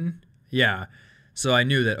 2010. Yeah. So I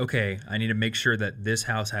knew that, okay, I need to make sure that this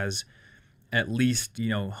house has at least,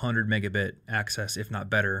 100 megabit access, if not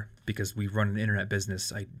better, because we run an internet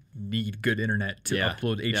business. I need good internet to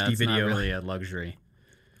upload HD yeah, it's video. not really a luxury.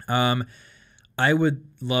 I would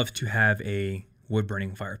love to have a wood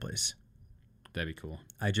burning fireplace. That'd be cool.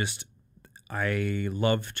 I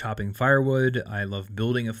love chopping firewood. I love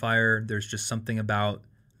building a fire. There's just something about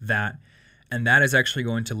that. And that is actually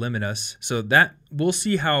going to limit us. So that we'll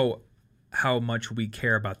see how much we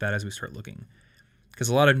care about that as we start looking. Because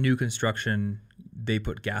a lot of new construction, they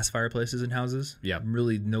put gas fireplaces in houses. Yeah.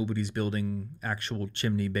 Really nobody's building actual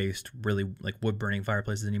chimney-based, really like wood-burning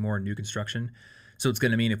fireplaces anymore in new construction. So it's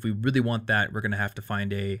going to mean if we really want that, we're going to have to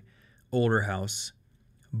find a older house.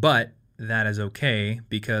 But that is okay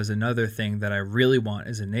because another thing that I really want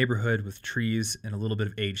is a neighborhood with trees and a little bit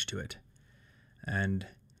of age to it. And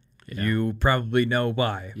you probably know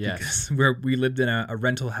why. Yes. Because we lived in a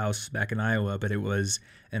rental house back in Iowa, but it was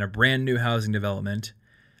in a brand new housing development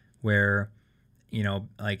where,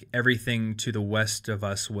 like everything to the west of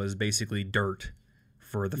us was basically dirt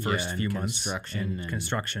for the first and few months.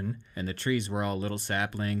 construction. And the trees were all little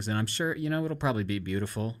saplings, and I'm sure, it'll probably be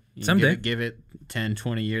beautiful. Someday. Give it 10,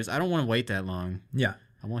 20 years. I don't want to wait that long. Yeah.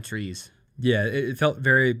 I want trees. Yeah, it felt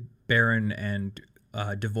very barren and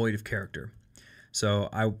devoid of character. So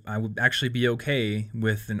I would actually be okay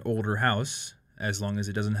with an older house as long as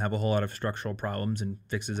it doesn't have a whole lot of structural problems and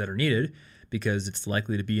fixes that are needed, because it's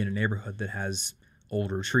likely to be in a neighborhood that has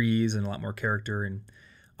older trees and a lot more character. And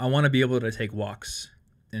I want to be able to take walks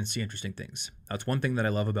and see interesting things. That's one thing that I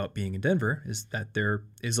love about being in Denver is that there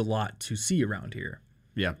is a lot to see around here.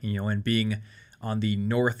 Yeah. And being on the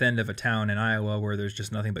north end of a town in Iowa where there's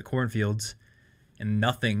just nothing but cornfields and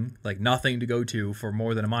nothing to go to for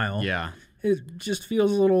more than a mile. Yeah. It just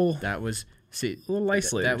feels a little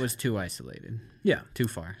isolated. That was too isolated. Yeah. Too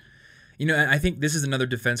far. I think this is another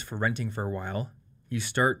defense for renting for a while. You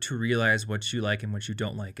start to realize what you like and what you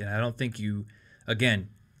don't like. And I don't think again,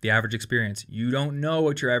 the average experience, you don't know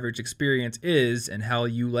what your average experience is and how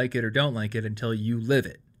you like it or don't like it until you live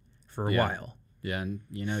it for a while. Yeah, and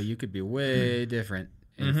you could be way different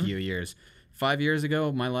in a few years. 5 years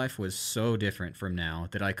ago, my life was so different from now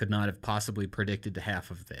that I could not have possibly predicted half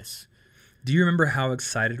of this. Do you remember how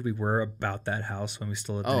excited we were about that house when we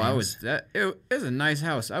still lived in Ames? It was a nice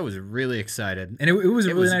house. I was really excited. And it was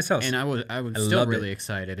a really nice house. And I was still loved really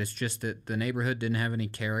excited. It's just that the neighborhood didn't have any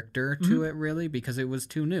character to it really because it was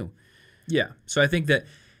too new. Yeah. So I think that,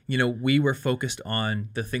 we were focused on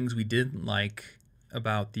the things we didn't like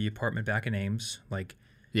about the apartment back in Ames. Like,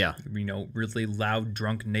 Yeah. Really loud,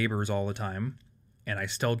 drunk neighbors all the time. And I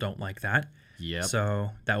still don't like that. Yep.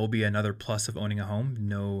 So that will be another plus of owning a home.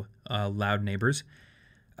 No loud neighbors.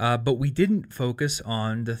 But we didn't focus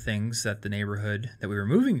on the things that the neighborhood that we were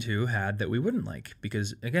moving to had that we wouldn't like.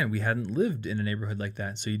 Because, again, we hadn't lived in a neighborhood like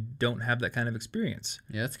that. So you don't have that kind of experience.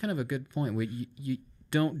 Yeah, that's kind of a good point. You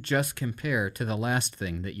don't just compare to the last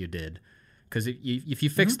thing that you did. Because if you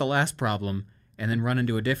fix the last problem and then run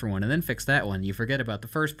into a different one and then fix that one, you forget about the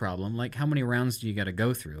first problem. Like, how many rounds do you got to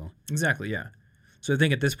go through? Exactly, yeah. So I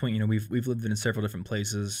think at this point, we've lived in several different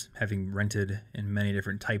places, having rented in many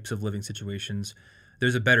different types of living situations.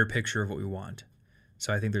 There's a better picture of what we want.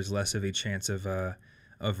 So I think there's less of a chance of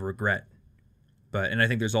regret. And I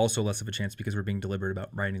think there's also less of a chance because we're being deliberate about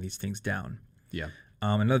writing these things down. Yeah.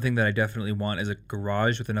 Another thing that I definitely want is a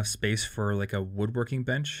garage with enough space for like a woodworking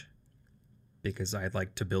bench, because I'd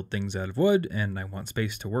like to build things out of wood and I want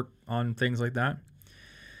space to work on things like that.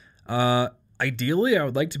 Ideally, I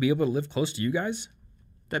would like to be able to live close to you guys.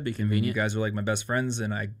 That'd be convenient. You guys are like my best friends,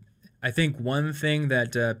 and I think one thing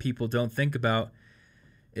that people don't think about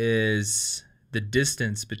is the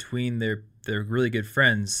distance between their really good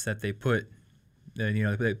friends that they put.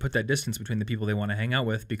 They put that distance between the people they want to hang out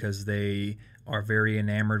with because they are very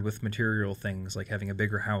enamored with material things, like having a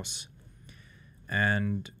bigger house.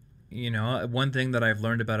 And one thing that I've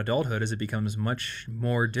learned about adulthood is it becomes much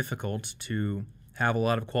more difficult to have a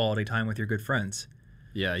lot of quality time with your good friends.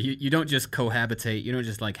 Yeah, you don't just cohabitate. You don't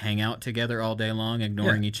just like hang out together all day long,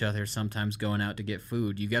 ignoring each other, sometimes going out to get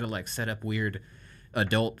food. You got to like set up weird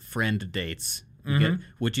adult friend dates.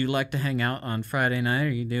 Would you like to hang out on Friday night? Are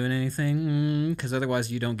you doing anything? Because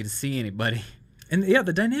otherwise you don't get to see anybody. And yeah,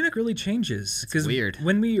 the dynamic really changes. It's weird.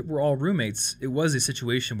 When we were all roommates, it was a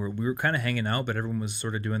situation where we were kind of hanging out, but everyone was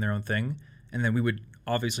sort of doing their own thing. And then we would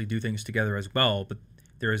obviously do things together as well. But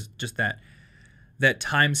there was just that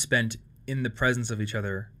time spent in the presence of each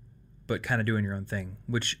other, but kind of doing your own thing,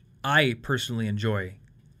 which I personally enjoy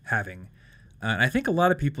having. And I think a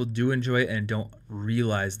lot of people do enjoy it and don't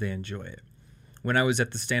realize they enjoy it. When I was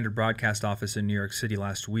at the Standard Broadcast office in New York City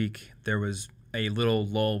last week, there was a little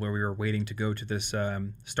lull where we were waiting to go to this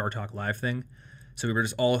Star Talk Live thing. So we were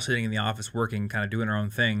just all sitting in the office working, kind of doing our own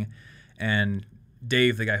thing. And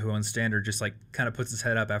Dave, the guy who owns Standard, just like kind of puts his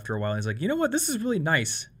head up after a while. And he's like, you know what? This is really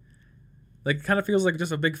nice. Like, it kind of feels like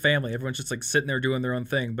just a big family. Everyone's just like sitting there doing their own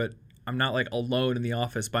thing, but I'm not like alone in the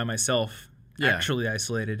office by myself, actually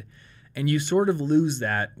isolated. And you sort of lose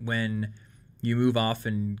that when you move off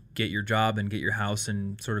and get your job and get your house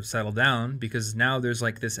and sort of settle down, because now there's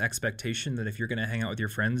like this expectation that if you're going to hang out with your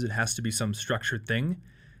friends, it has to be some structured thing,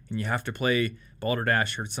 and you have to play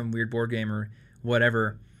Balderdash or some weird board game or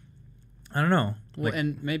whatever. I don't know. Well,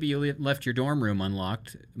 and maybe you left your dorm room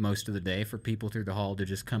unlocked most of the day for people through the hall to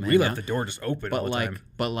just come hang out. We left the door just open all the time.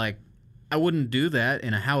 But I wouldn't do that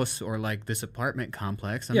in a house or like this apartment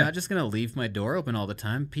complex. I'm not just going to leave my door open all the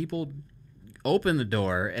time. People open the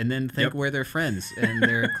door and then think we're their friends, and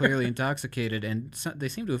they're clearly intoxicated, and they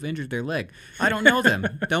seem to have injured their leg. I don't know them.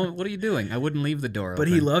 What are you doing? I wouldn't leave the door open. But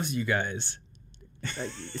he loves you guys.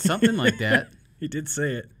 Something like that. He did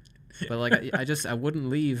say it. But like I wouldn't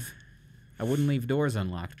leave doors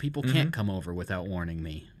unlocked. People can't come over without warning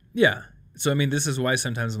me. Yeah. So I mean, this is why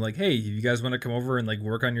sometimes I'm like, hey, you guys want to come over and like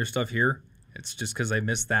work on your stuff here? It's just because I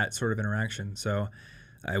miss that sort of interaction. So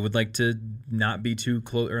I would like to not be too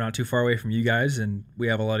close or not too far away from you guys, and we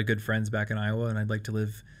have a lot of good friends back in Iowa, and I'd like to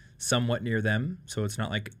live somewhat near them, so it's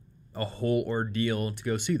not like a whole ordeal to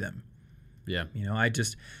go see them. Yeah.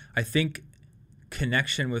 I think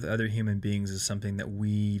connection with other human beings is something that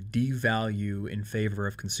we devalue in favor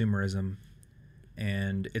of consumerism,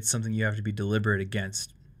 and it's something you have to be deliberate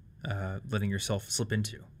against letting yourself slip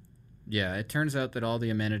into. Yeah, it turns out that all the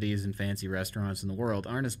amenities and fancy restaurants in the world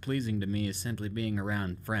aren't as pleasing to me as simply being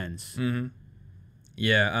around friends. Mm-hmm.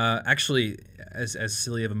 Yeah, actually, as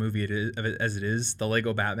silly of a movie as it is, the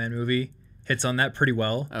Lego Batman movie hits on that pretty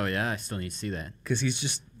well. Oh yeah, I still need to see that. Because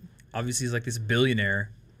he's like this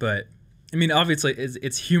billionaire, but I mean, obviously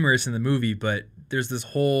it's humorous in the movie, but there's this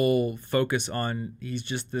whole focus on he's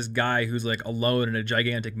just this guy who's like alone in a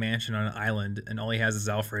gigantic mansion on an island, and all he has is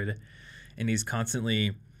Alfred, and he's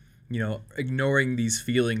constantly ignoring these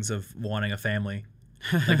feelings of wanting a family.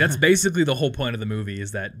 Like, that's basically the whole point of the movie,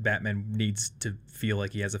 is that Batman needs to feel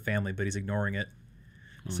like he has a family, but he's ignoring it.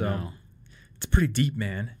 It's pretty deep,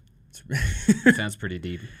 man. Sounds pretty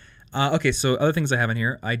deep. Okay, so other things I have in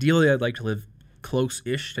here. Ideally, I'd like to live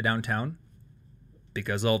close-ish to downtown,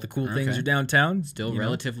 because all the cool things are downtown. Still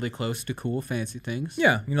relatively close to cool, fancy things.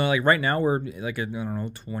 Yeah, like right now we're like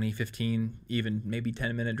 20, 15, even maybe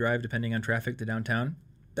 10-minute drive, depending on traffic, to downtown.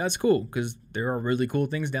 that's cool because there are really cool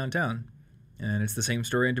things downtown. And it's the same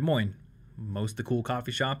story in Des Moines. Most of the cool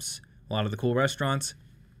coffee shops, a lot of the cool restaurants,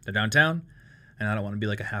 they're downtown, and I don't want to be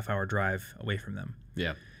like a half-hour drive away from them.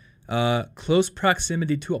 Yeah. Close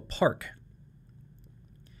proximity to a park.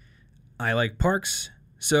 I like parks,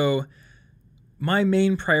 so my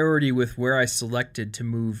main priority with where I selected to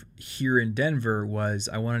move here in Denver was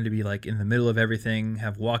I wanted to be like in the middle of everything,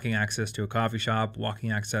 have walking access to a coffee shop,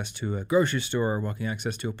 walking access to a grocery store, walking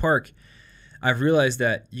access to a park. I've realized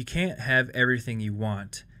that you can't have everything you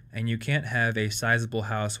want, and you can't have a sizable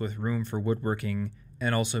house with room for woodworking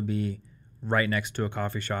and also be right next to a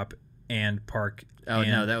coffee shop and park. Oh,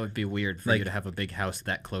 and no, that would be weird for you to have a big house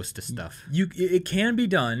that close to stuff. It can be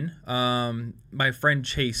done. My friend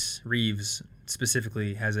Chase Reeves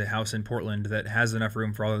specifically has a house in Portland that has enough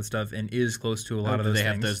room for all that stuff and is close to a lot of those things. Do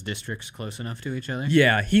they have those districts close enough to each other?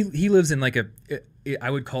 Yeah, he lives in like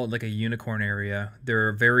I would call it like a unicorn area. There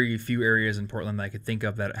are very few areas in Portland that I could think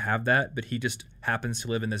of that have that, but he just happens to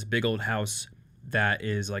live in this big old house that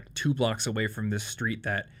is like 2 blocks away from this street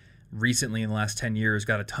that recently in the last 10 years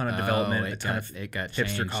got a ton of development, it got hipster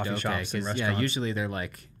changed. Coffee shops and restaurants. Yeah, usually they're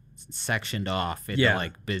like sectioned off into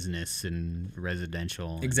like business and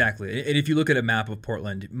residential. Exactly. And if you look at a map of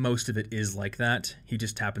Portland, most of it is like that. He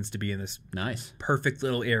just happens to be in this perfect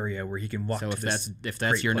little area where he can walk to this if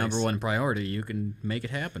that's your number one priority, you can make it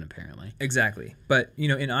happen apparently. Exactly. But,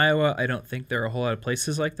 in Iowa, I don't think there are a whole lot of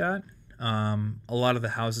places like that. A lot of the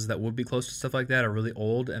houses that would be close to stuff like that are really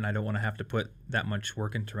old, and I don't want to have to put that much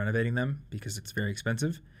work into renovating them because it's very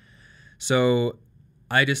expensive. So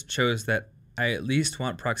I just chose that I at least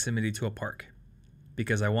want proximity to a park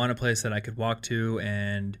because I want a place that I could walk to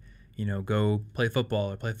and, go play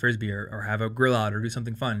football or play Frisbee or have a grill out or do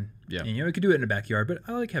something fun. Yeah. And, we could do it in a backyard, but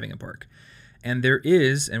I like having a park. And there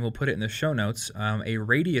is, and we'll put it in the show notes, a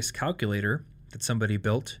radius calculator that somebody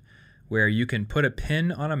built where you can put a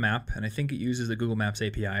pin on a map, and I think it uses the Google Maps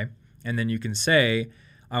API, and then you can say,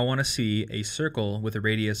 I want to see a circle with a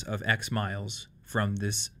radius of X miles from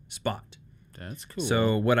this spot. That's cool.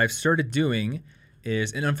 So what I've started doing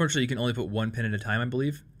is, and unfortunately you can only put one pin at a time, I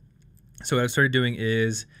believe. So what I've started doing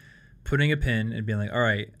is putting a pin and being like, all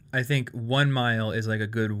right, I think 1 mile is like a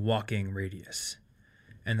good walking radius.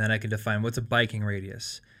 And then I can define what's a biking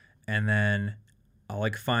radius. And then I'll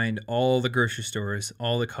like find all the grocery stores,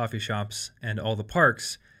 all the coffee shops, and all the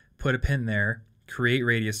parks, put a pin there, create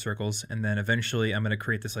radius circles, and then eventually I'm going to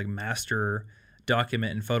create this like master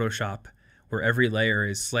document in Photoshop where every layer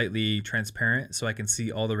is slightly transparent so I can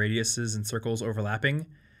see all the radiuses and circles overlapping,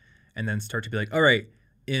 and then start to be like, all right,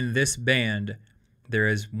 in this band, there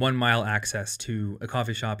is 1 mile access to a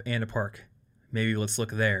coffee shop and a park. Maybe let's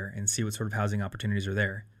look there and see what sort of housing opportunities are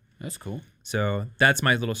there. That's cool. So that's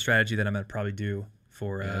my little strategy that I'm going to probably do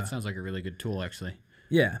for... that sounds like a really good tool, actually.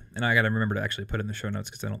 Yeah, and I got to remember to actually put it in the show notes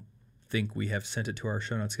because I don't think we have sent it to our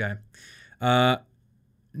show notes guy.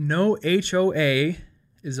 No HOA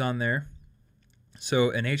is on there.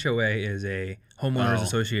 So an HOA is a homeowners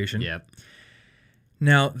association. Yep.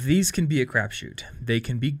 Now, these can be a crapshoot. They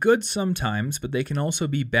can be good sometimes, but they can also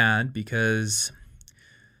be bad because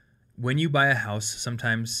when you buy a house,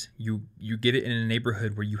 sometimes you get it in a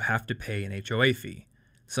neighborhood where you have to pay an HOA fee.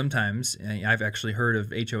 Sometimes, and I've actually heard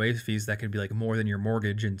of HOA fees that can be like more than your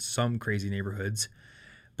mortgage in some crazy neighborhoods.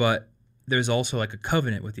 But there's also like a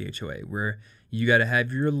covenant with the HOA where you got to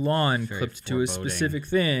have your lawn clipped to a specific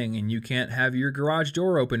thing, and you can't have your garage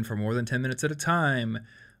door open for more than 10 minutes at a time.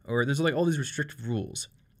 Or there's like all these restrictive rules.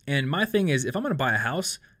 And my thing is, if I'm going to buy a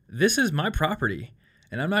house, this is my property.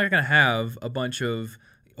 And I'm not going to have a bunch of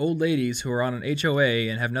old ladies who are on an HOA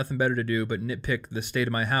and have nothing better to do but nitpick the state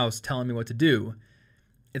of my house telling me what to do.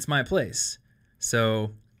 It's my place.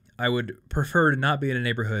 So I would prefer to not be in a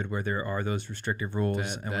neighborhood where there are those restrictive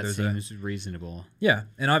rules. That seems reasonable. Yeah.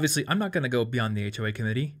 And obviously, I'm not going to go beyond the HOA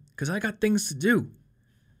committee because I got things to do.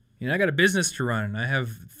 I got a business to run. I have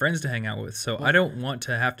friends to hang out with. So I don't want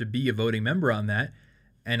to have to be a voting member on that.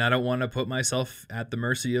 And I don't want to put myself at the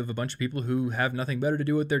mercy of a bunch of people who have nothing better to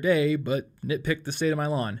do with their day but nitpick the state of my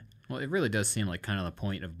lawn. Well, it really does seem like kind of the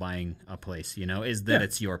point of buying a place, is that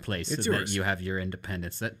it's your place. It's so yours. That you have your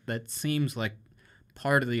independence. That seems like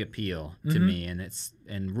part of the appeal to me,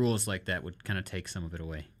 and rules like that would kind of take some of it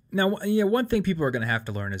away. Now, one thing people are going to have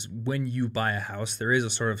to learn is when you buy a house, there is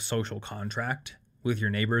a sort of social contract with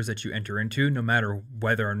your neighbors that you enter into, no matter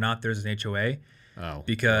whether or not there's an HOA. Oh.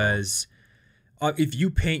 Because if you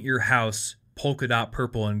paint your house polka dot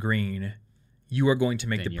purple and green, you are going to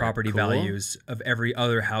make the property values of every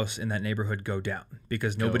other house in that neighborhood go down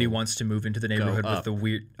because nobody wants to move into the neighborhood with the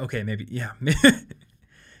weird... Okay, maybe, yeah.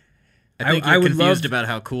 I think you're confused about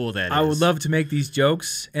how cool that is. I would love to make these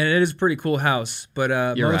jokes, and it is a pretty cool house.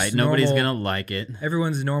 But you're right. Nobody's gonna like it.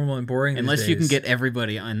 Everyone's normal and boring unless these you can days. get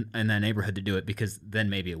everybody in that neighborhood to do it, because then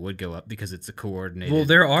maybe it would go up because it's a coordinated,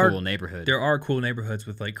 cool neighborhood. There are cool neighborhoods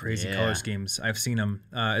with like crazy color schemes. I've seen them,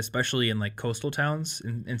 especially in like coastal towns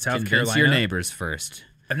in South Carolina. Convince your neighbors first.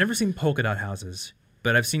 I've never seen polka dot houses,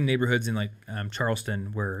 but I've seen neighborhoods in like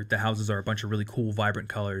Charleston where the houses are a bunch of really cool, vibrant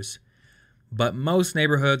colors. But most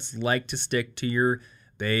neighborhoods like to stick to your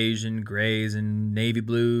beige and grays and navy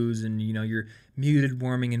blues and, you know, your muted,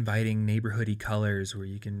 warming, inviting neighborhoody colors where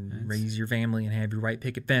you can raise your family and have your white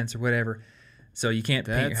picket fence or whatever. So you can't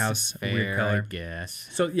paint your house a weird color. I guess.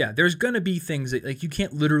 So yeah, there's going to be things that like you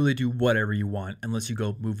can't literally do whatever you want unless you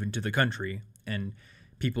go move into the country. And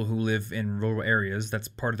people who live in rural areas, that's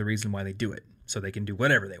part of the reason why they do it. So they can do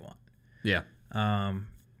whatever they want. Yeah.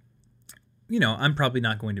 You know, I'm probably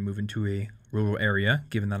not going to move into a rural area,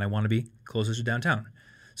 given that I want to be closer to downtown.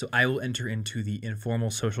 So I will enter into the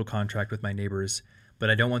informal social contract with my neighbors, but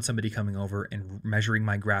I don't want somebody coming over and measuring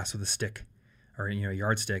my grass with a stick or, you know,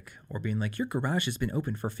 yardstick, or being like, your garage has been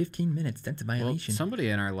open for 15 minutes. That's a violation. Well, somebody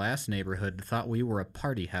in our last neighborhood thought we were a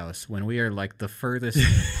party house when we are like the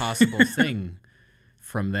furthest possible thing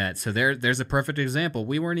from that. So there's a perfect example.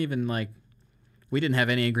 We weren't even like, we didn't have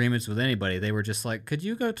any agreements with anybody. They were just like, could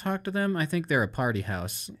you go talk to them? I think they're a party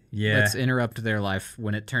house. Yeah. Let's interrupt their life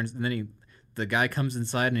when it turns. And then the guy comes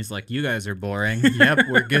inside and he's like, you guys are boring. Yep,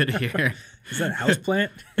 we're good here. Is that a houseplant?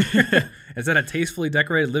 Is that a tastefully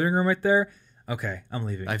decorated living room right there? Okay, I'm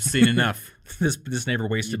leaving. I've seen enough. This neighbor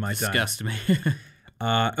wasted my time. Disgust me.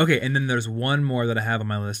 Okay, and then there's one more that I have on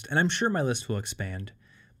my list, and I'm sure my list will expand.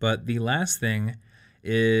 But the last thing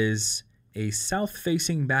is a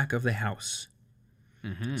south-facing back of the house.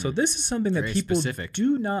 Mm-hmm. So this is something that people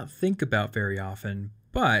do not think about very often,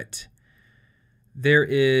 but there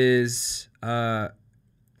are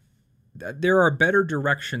better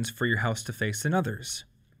directions for your house to face than others.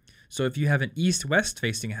 So if you have an east-west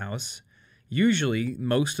facing house, usually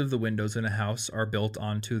most of the windows in a house are built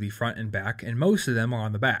onto the front and back, and most of them are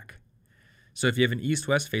on the back. So if you have an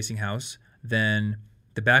east-west facing house, then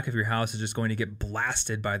the back of your house is just going to get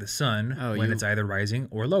blasted by the sun when it's either rising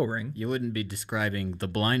or lowering. You wouldn't be describing the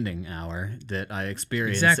blinding hour that I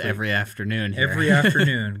experience every afternoon here. Every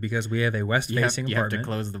afternoon, because we have a west-facing apartment. You have to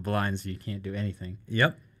close the blinds so you can't do anything.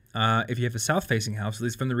 Yep. If you have a south-facing house, at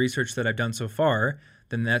least from the research that I've done so far,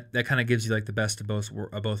 then that kind of gives you like the best of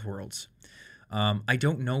both worlds. I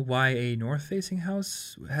don't know why a north-facing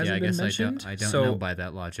house hasn't been mentioned. I don't know by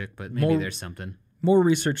that logic, but maybe there's something. More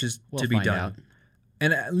research is to be done. Out.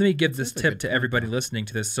 And let me give this tip to everybody listening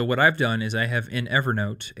to this. So what I've done is I have in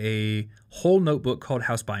Evernote a whole notebook called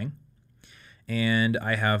House Buying. And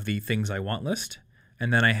I have the things I want list.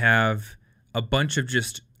 And then I have a bunch of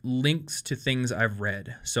just links to things I've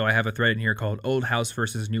read. So I have a thread in here called Old House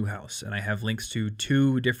versus New House. And I have links to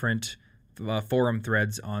 2 different forum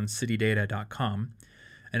threads on citydata.com.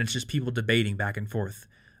 And it's just people debating back and forth.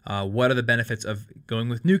 What are the benefits of going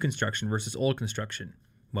with new construction versus old construction?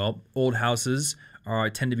 Well, old houses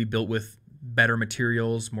tend to be built with better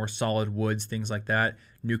materials, more solid woods, things like that.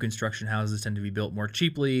 New construction houses tend to be built more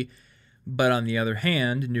cheaply. But on the other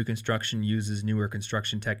hand, new construction uses newer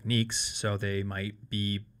construction techniques, so they might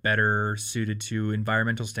be better suited to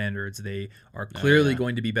environmental standards. They are clearly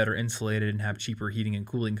going to be better insulated and have cheaper heating and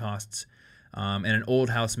cooling costs. And an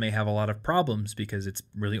old house may have a lot of problems because it's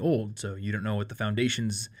really old, so you don't know what the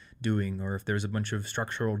foundation's doing or if there's a bunch of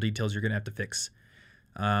structural details you're going to have to fix.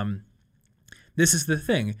 This is the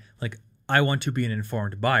thing. Like, I want to be an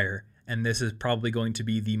informed buyer, and this is probably going to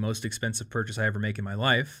be the most expensive purchase I ever make in my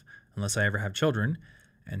life, unless I ever have children,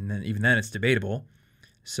 and then even then it's debatable.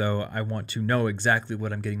 So I want to know exactly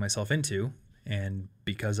what I'm getting myself into, and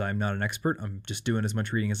because I'm not an expert, I'm just doing as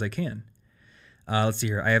much reading as I can. Let's see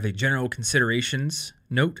here. I have a general considerations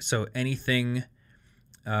note. So anything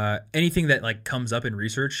that like comes up in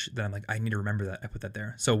research that I'm like, I need to remember that, I put that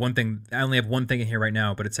there. So one thing, I only have one thing in here right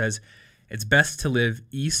now, but it says it's best to live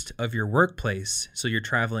east of your workplace, so you're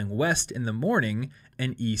traveling west in the morning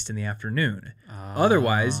and east in the afternoon.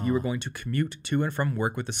 Otherwise, you are going to commute to and from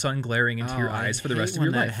work with the sun glaring into your eyes for the rest of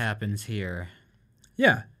your life. That happens here.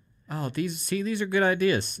 Yeah. Oh, these are good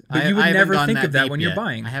ideas. But you would never think of that when you're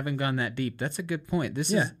buying. I haven't gone that deep. That's a good point.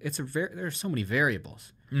 There's so many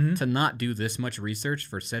variables. Mm-hmm. To not do this much research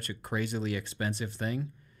for such a crazily expensive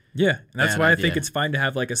thing. Yeah, and that's why I think it's fine to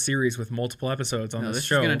have like a series with multiple episodes on this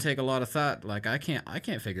show. This is going to take a lot of thought. Like I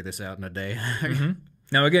can't figure this out in a day. Mm-hmm.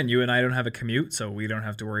 Now again, you and I don't have a commute, so we don't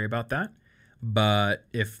have to worry about that. But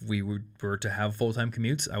if we were to have full-time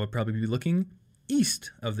commutes, I would probably be looking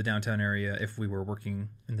east of the downtown area if we were working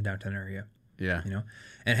in the downtown area. Yeah.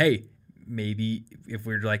 And hey, maybe if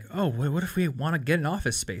we're like, oh, what if we want to get an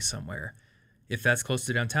office space somewhere? If that's close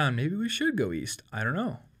to downtown, maybe we should go east. I don't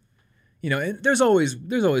know. And there's always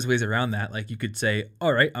ways around that. Like you could say,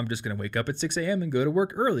 all right, I'm just going to wake up at 6 a.m. and go to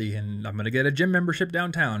work early, and I'm going to get a gym membership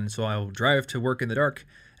downtown. So I'll drive to work in the dark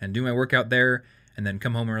and do my workout there and then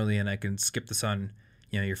come home early and I can skip the sun.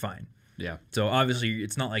 You're fine. Yeah. So obviously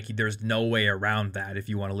it's not like there's no way around that if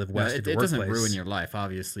you want to live west of your workplace. It doesn't ruin your life.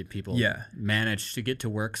 Obviously people manage to get to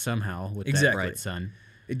work somehow with that bright sun.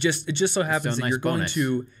 It just so happens that you're going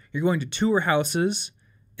to tour houses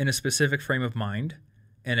in a specific frame of mind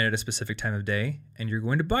and at a specific time of day, and you're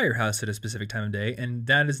going to buy your house at a specific time of day, and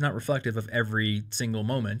that is not reflective of every single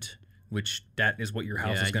moment, which that is what your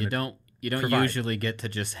house is going to You don't provide. Usually get to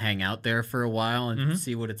just hang out there for a while and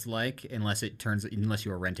see what it's like, unless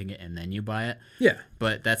you are renting it and then you buy it. Yeah.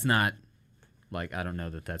 But that's not, like, I don't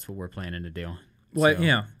know that that's what we're planning to do. Well,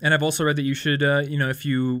 yeah. And I've also read that you should, if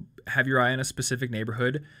you have your eye on a specific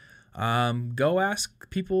neighborhood, go ask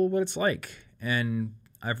people what it's like. And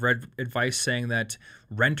I've read advice saying that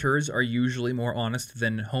renters are usually more honest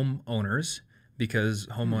than homeowners, because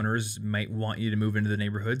homeowners might want you to move into the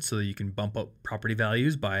neighborhood so that you can bump up property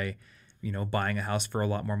values by buying a house for a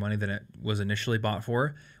lot more money than it was initially bought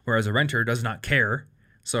for, whereas a renter does not care.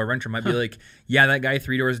 So a renter might be like, yeah, that guy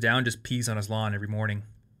 3 doors down just pees on his lawn every morning.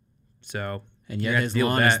 So and yet his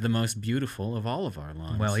lawn is the most beautiful of all of our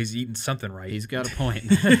lawns. Well, he's eating something right. He's got a point.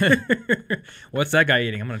 What's that guy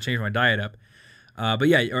eating? I'm going to change my diet up. But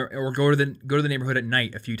yeah, or go to the neighborhood at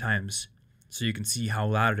night a few times so you can see how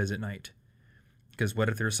loud it is at night. Because what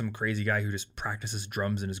if there's some crazy guy who just practices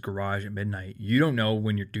drums in his garage at midnight? You don't know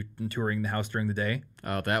when you're touring the house during the day.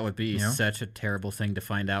 Oh, that would be such a terrible thing to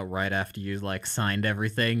find out right after you signed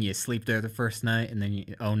everything. You sleep there the first night, and then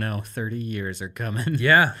 30 years are coming.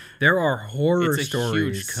 Yeah, there are horror stories. It's a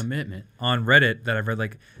huge commitment on Reddit that I've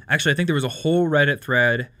read. Actually, I think there was a whole Reddit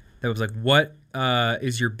thread that was like, "What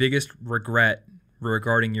is your biggest regret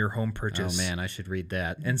regarding your home purchase?" Oh man, I should read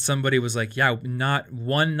that. And somebody was like, yeah, not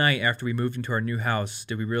one night after we moved into our new house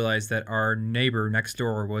did we realize that our neighbor next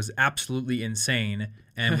door was absolutely insane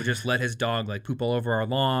and would just let his dog poop all over our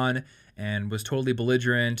lawn and was totally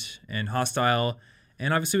belligerent and hostile,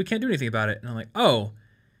 and obviously we can't do anything about it. And I'm like, oh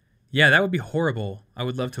yeah, that would be horrible. I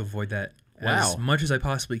would love to avoid that as much as I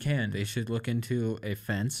possibly can. They should look into a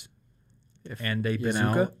fence and a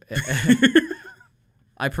bazooka.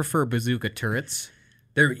 I prefer bazooka turrets.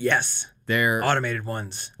 They're automated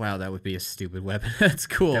ones. Wow, that would be a stupid weapon. That's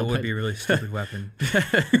cool. That would be a really stupid weapon. I'm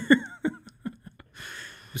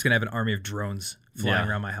just gonna have an army of drones flying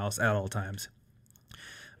around my house at all times.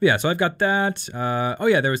 But yeah, so I've got that.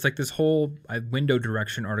 There was this whole window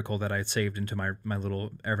direction article that I saved into my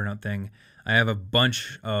little Evernote thing. I have a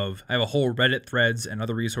whole Reddit threads and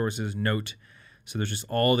other resources note. So there's just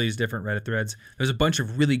all these different Reddit threads. There's a bunch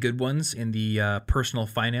of really good ones in the personal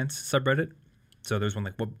finance subreddit. So there's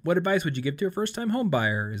one what advice would you give to a first-time home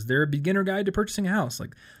buyer? Is there a beginner guide to purchasing a house?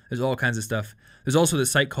 There's all kinds of stuff. There's also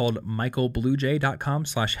this site called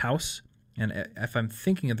michaelbluejay.com/house. And if I'm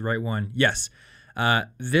thinking of the right one, yes.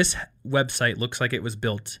 This website looks like it was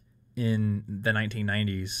built in the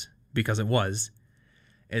 1990s because it was.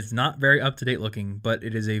 It's not very up-to-date looking, but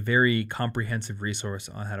it is a very comprehensive resource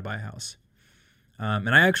on how to buy a house. And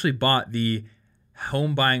I actually bought the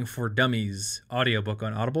Home Buying for Dummies audiobook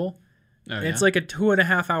on Audible. Oh, and it's like a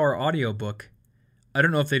 2.5 hour audiobook. I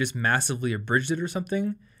don't know if they just massively abridged it or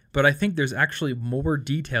something, but I think there's actually more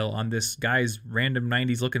detail on this guy's random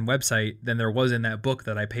 90s looking website than there was in that book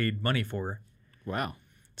that I paid money for. Wow.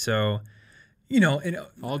 So, and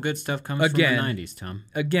all good stuff comes from the 90s, Tom.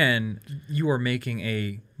 Again, you are making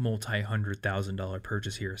a multi-$100,000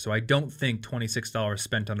 purchase here. So I don't think $26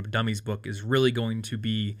 spent on a dummies book is really going to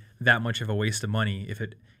be that much of a waste of money if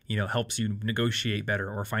it, helps you negotiate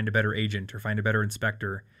better or find a better agent or find a better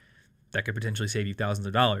inspector that could potentially save you thousands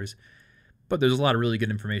of dollars. But there's a lot of really good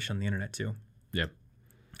information on the internet too. Yep.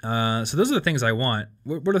 So those are the things I want.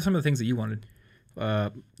 What are some of the things that you wanted?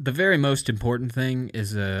 The very most important thing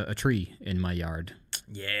is a tree in my yard.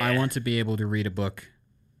 Yeah. I want to be able to read a book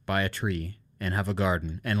by a tree and have a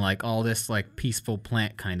garden and all this peaceful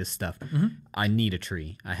plant kind of stuff. Mm-hmm. I need a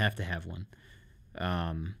tree. I have to have one.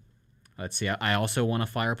 Let's see. I also want a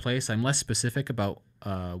fireplace. I'm less specific about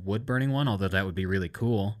wood burning one, although that would be really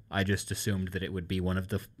cool. I just assumed that it would be one of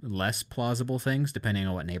the less plausible things, depending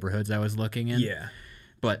on what neighborhoods I was looking in. Yeah.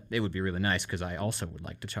 But it would be really nice because I also would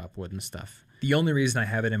like to chop wood and stuff. The only reason I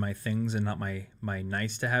have it in my things and not my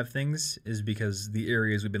nice to have things is because the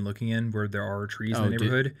areas we've been looking in where there are trees in the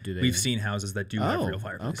neighborhood, we've seen houses that do have real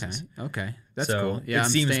fireplaces. Okay. That's So cool. Yeah, it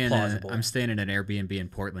seems plausible. I'm staying in an Airbnb in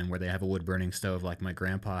Portland where they have a wood burning stove like my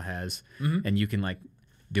grandpa has, and you can like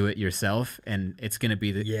do it yourself, and it's going to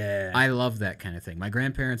be I love that kind of thing. My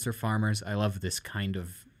grandparents are farmers. I love this kind of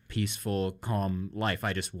peaceful, calm life.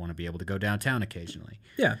 I just want to be able to go downtown occasionally.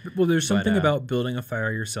 Yeah. Well, there's something about building a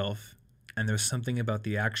fire yourself, and there's something about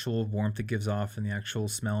the actual warmth it gives off and the actual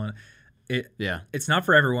smell. And it's not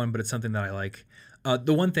for everyone, but it's something that I like.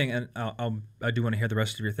 The one thing, and I do want to hear the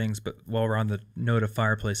rest of your things, but while we're on the note of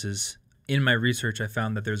fireplaces, in my research, I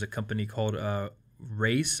found that there's a company called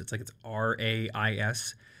Race. It's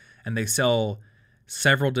RAIS, and they sell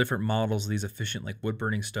several different models of these efficient like wood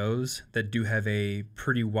burning stoves that do have a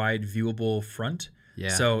pretty wide viewable front. Yeah.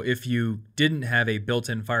 So if you didn't have a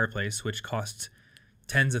built-in fireplace, which costs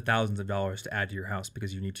tens of thousands of dollars to add to your house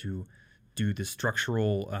because you need to do the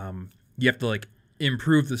structural, you have to like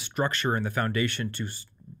improve the structure and the foundation to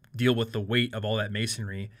deal with the weight of all that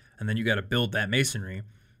masonry, and then you got to build that masonry.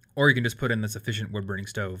 Or you can just put in this efficient wood-burning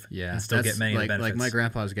stove and still get many of the benefits. Like my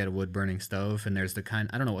grandpa's got a wood-burning stove, and there's the kind,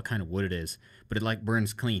 I don't know what kind of wood it is, but it like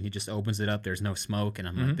burns clean. He just opens it up, there's no smoke, and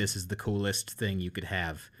I'm like, this is the coolest thing you could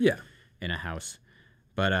have in a house.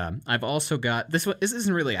 But I've also got, this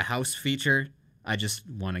isn't really a house feature. I just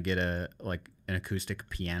want to get an acoustic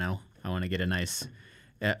piano. I want to get a nice,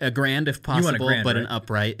 a grand if possible, but an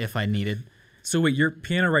upright if I needed. So wait, your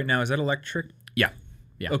piano right now, is that electric? Yeah.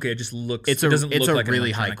 Yeah. Okay, it just looks. It's doesn't a look like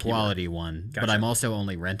really an high quality keyboard. one, Gotcha. but I'm also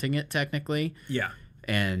only renting it technically. Yeah.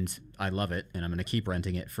 And I love it, and I'm going to keep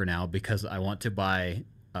renting it for now because I want to buy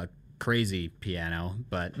a crazy piano,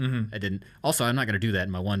 but I didn't. Also, I'm not going to do that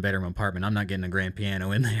in my one-bedroom apartment. I'm not getting a grand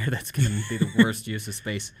piano in there. That's going to be the worst use of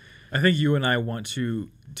space. I think you and I want to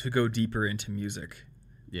go deeper into music.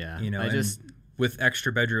 Yeah. You know, with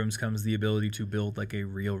extra bedrooms comes the ability to build like a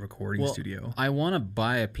real recording studio. I want to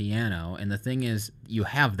buy a piano, and the thing is, you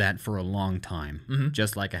have that for a long time,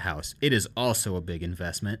 just like a house. It is also a big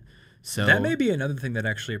investment. So that may be another thing that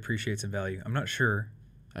actually appreciates in value. I'm not sure.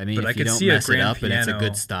 I mean, but if I you could don't see a mess it grand up and it's a piano.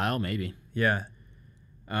 good style, maybe. Yeah.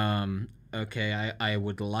 Okay, I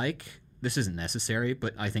would like, this isn't necessary,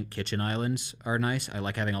 but I think kitchen islands are nice. I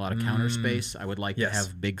like having a lot of counter space. I would like to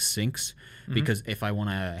have big sinks because if I want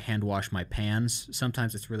to hand wash my pans,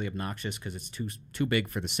 sometimes it's really obnoxious because it's too big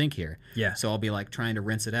for the sink here. Yeah. So I'll be like trying to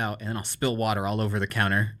rinse it out, and then I'll spill water all over the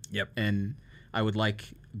counter. Yep. And I would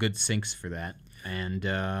like good sinks for that. And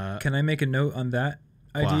can I make a note on that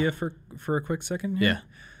idea for a quick second here?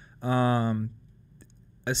 Yeah.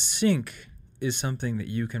 A sink is something that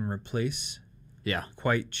you can replace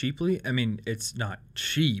quite cheaply. I mean, it's not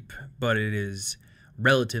cheap, but it is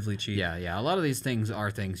relatively cheap. Yeah. A lot of these things are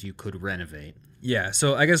things you could renovate. Yeah.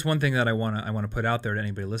 So I guess one thing that I want to put out there to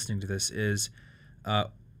anybody listening to this is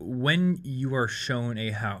when you are shown a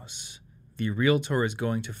house, the realtor is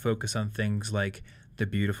going to focus on things like the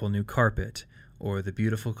beautiful new carpet or the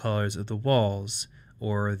beautiful colors of the walls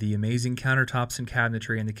or the amazing countertops and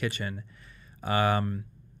cabinetry in the kitchen.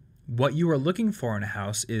 What you are looking for in a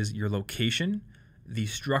house is your location, the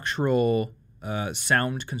structural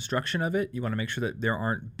sound construction of it. You want to make sure that there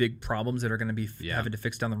aren't big problems that are going to be having to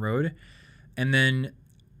fix down the road. And then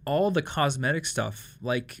all the cosmetic stuff,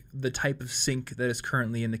 like the type of sink that is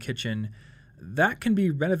currently in the kitchen, that can be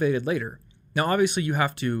renovated later. Now, obviously, you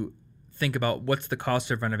have to think about what's the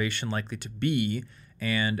cost of renovation likely to be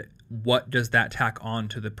and what does that tack on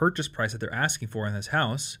to the purchase price that they're asking for in this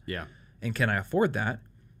house. Yeah. And can I afford that?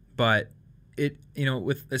 But it,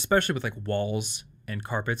 especially with like walls and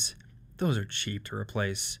carpets, those are cheap to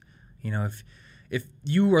replace. If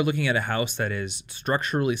you are looking at a house that is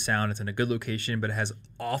structurally sound, it's in a good location, but it has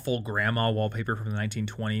awful grandma wallpaper from the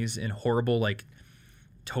 1920s and horrible like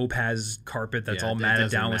topaz carpet that's all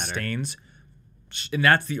matted down with stains, and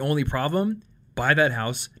that's the only problem, buy that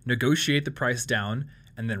house, negotiate the price down,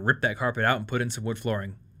 and then rip that carpet out and put in some wood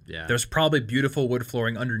flooring. Yeah. There's probably beautiful wood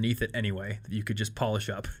flooring underneath it anyway that you could just polish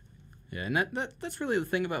up. Yeah, and that's really the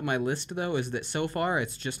thing about my list, though, is that so far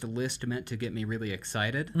it's just a list meant to get me really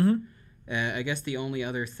excited. I guess the only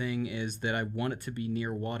other thing is that I want it to be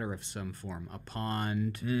near water of some form. A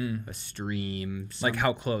pond, a stream. Like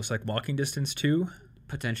how close? Like walking distance too?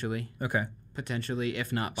 Potentially. Okay. Potentially,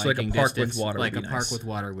 if not so biking like a park distance. with water Like would be a park nice. with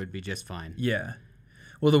water would be just fine. Yeah.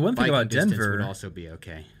 Well, the one thing Biking about distance Denver would also be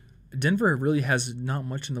okay. Denver really has not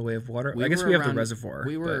much in the way of water. I guess we have the reservoir.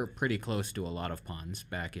 We were pretty close to a lot of ponds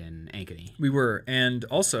back in Ankeny. We were. And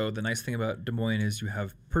also, the nice thing about Des Moines is you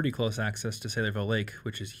have pretty close access to Saylorville Lake,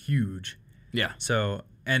 which is huge. Yeah. So,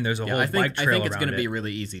 and there's a whole I bike think trail it's around going to be it.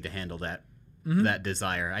 really easy to handle that Mhm. that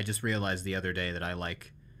desire. I just realized the other day that I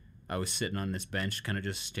was sitting on this bench, kind of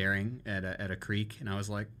just staring at a creek, and I was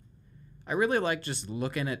like, I really like just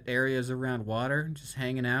looking at areas around water, just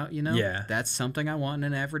hanging out. Yeah. That's something I want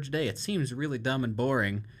in an average day. It seems really dumb and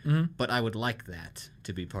boring, but I would like that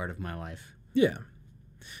to be part of my life. Yeah.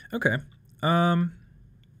 Okay.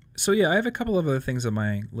 So yeah, I have a couple of other things on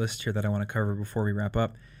my list here that I want to cover before we wrap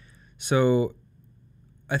up. So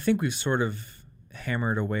I think we've sort of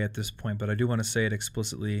hammered away at this point, but I do want to say it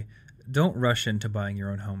explicitly. Don't rush into buying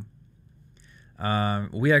your own home.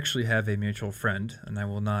 We actually have a mutual friend, and I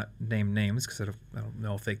will not name names because I don't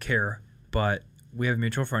know if they care, but we have a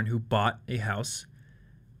mutual friend who bought a house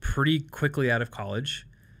pretty quickly out of college,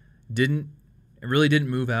 really didn't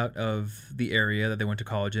move out of the area that they went to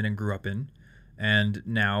college in and grew up in, and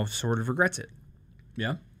now sort of regrets it.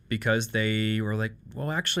 Yeah. Because they were like,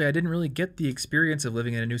 well, actually, I didn't really get the experience of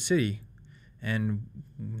living in a new city, and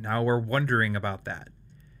now we're wondering about that.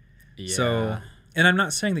 Yeah. So, and I'm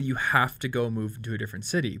not saying that you have to go move to a different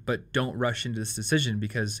city, but don't rush into this decision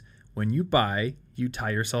because when you buy, you tie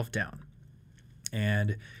yourself down.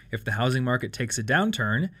 And if the housing market takes a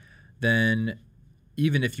downturn, then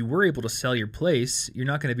even if you were able to sell your place, you're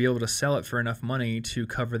not going to be able to sell it for enough money to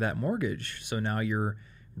cover that mortgage. So now you're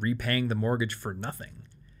repaying the mortgage for nothing.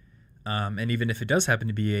 And even if it does happen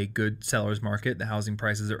to be a good seller's market, the housing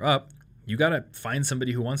prices are up, you got to find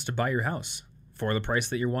somebody who wants to buy your house for the price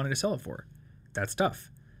that you're wanting to sell it for. That's tough.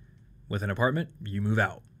 With an apartment, you move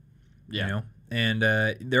out. Yeah. You know? And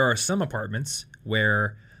there are some apartments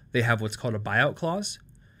where they have what's called a buyout clause.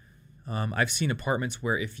 I've seen apartments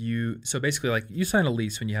where so basically like you sign a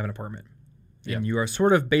lease when you have an apartment. And you are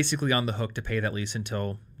sort of basically on the hook to pay that lease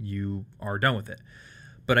until you are done with it.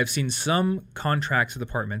 But I've seen some contracts with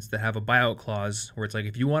apartments that have a buyout clause where it's like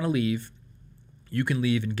if you want to leave, you can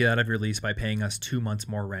leave and get out of your lease by paying us 2 months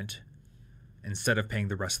more rent instead of paying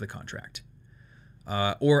the rest of the contract.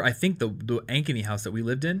 Or I think the Ankeny house that we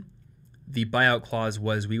lived in, the buyout clause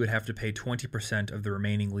was we would have to pay 20% of the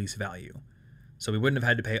remaining lease value. So we wouldn't have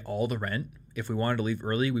had to pay all the rent. If we wanted to leave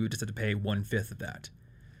early, we would just have to pay 1/5 of that.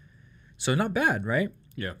 So not bad, right?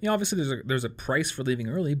 Yeah. You know, obviously there's a price for leaving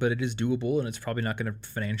early, but it is doable and it's probably not going to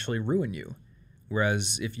financially ruin you.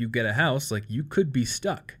 Whereas if you get a house, like you could be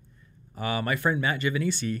stuck. My friend Matt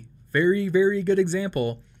Giovanisi, very, very good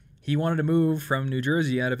example. He wanted to move from New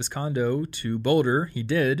Jersey out of his condo to Boulder. He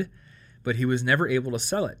did, but he was never able to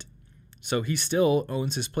sell it. So he still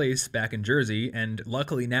owns his place back in Jersey, and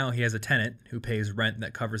luckily now he has a tenant who pays rent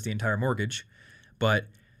that covers the entire mortgage. But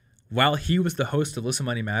while he was the host of Listen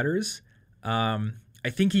Money Matters, I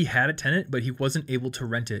think he had a tenant, but he wasn't able to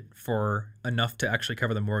rent it for enough to actually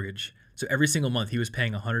cover the mortgage. So every single month he was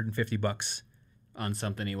paying $150 on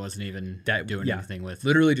something he wasn't even doing anything with.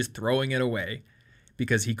 Literally just throwing it away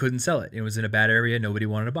because he couldn't sell it. It was in a bad area. Nobody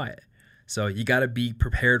wanted to buy it. So you got to be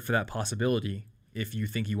prepared for that possibility if you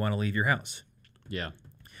think you want to leave your house. Yeah.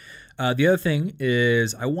 The other thing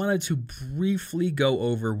is I wanted to briefly go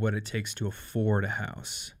over what it takes to afford a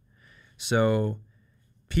house. So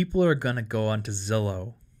people are going to go onto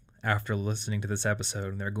Zillow after listening to this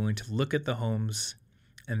episode, and they're going to look at the homes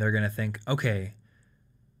and they're going to think, okay,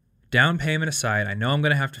 down payment aside, I know I'm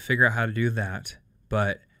going to have to figure out how to do that,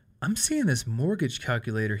 but I'm seeing this mortgage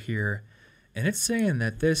calculator here, and it's saying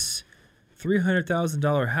that this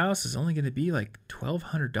 $300,000 house is only going to be like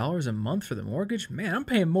 $1,200 a month for the mortgage. Man, I'm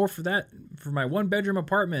paying more for that for my 1-bedroom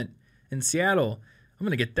apartment in Seattle. I'm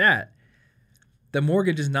going to get that. The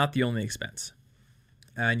mortgage is not the only expense,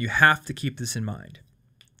 and you have to keep this in mind.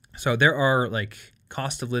 So there are like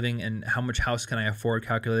cost of living and how much house can I afford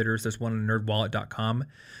calculators. There's one on nerdwallet.com.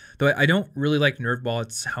 Though I don't really like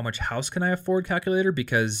NerdWallet's how much house can I afford calculator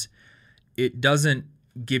because it doesn't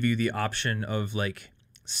give you the option of like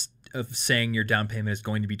of saying your down payment is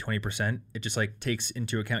going to be 20%. It just like takes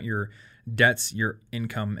into account your debts, your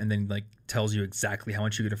income, and then like tells you exactly how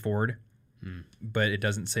much you could afford. But it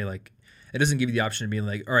doesn't say like, it doesn't give you the option of being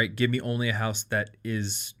like, all right, give me only a house that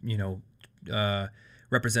is,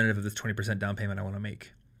 representative of this 20% down payment I want to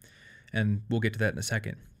make. And we'll get to that in a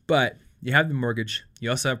second. But you have the mortgage. You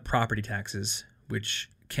also have property taxes, which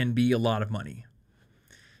can be a lot of money.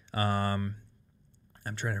 I'm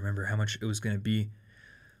trying to remember how much it was going to be.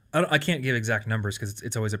 I can't give exact numbers because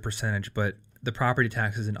it's always a percentage, but the property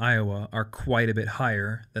taxes in Iowa are quite a bit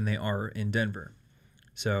higher than they are in Denver.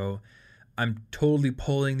 So I'm totally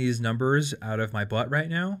pulling these numbers out of my butt right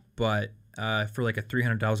now, but for like a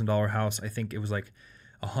 $300,000 house, I think it was like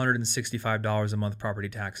 $165 a month property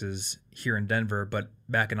taxes here in Denver, but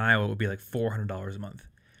back in Iowa it would be like $400 a month.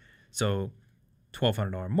 So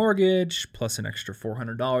 $1,200 mortgage, plus an extra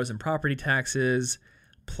 $400 in property taxes,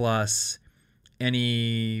 plus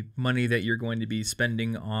any money that you're going to be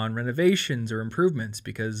spending on renovations or improvements,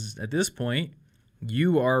 because at this point,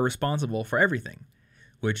 you are responsible for everything,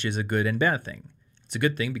 which is a good and bad thing. It's a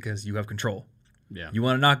good thing because you have control. Yeah. You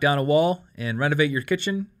want to knock down a wall and renovate your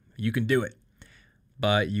kitchen, you can do it.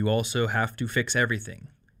 But you also have to fix everything.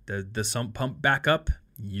 The sump pump back up,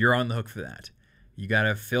 you're on the hook for that. You got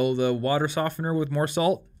to fill the water softener with more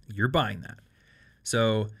salt, you're buying that.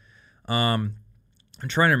 So I'm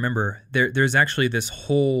trying to remember, there's actually this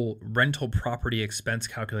whole rental property expense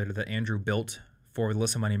calculator that Andrew built for the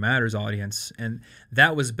Listen Money Matters audience, and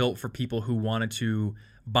that was built for people who wanted to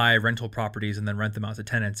buy rental properties and then rent them out to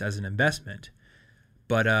tenants as an investment.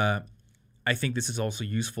 But I think this is also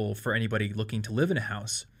useful for anybody looking to live in a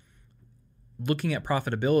house. Looking at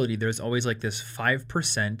profitability, there's always like this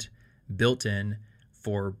 5% built in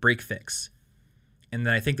for break fix. And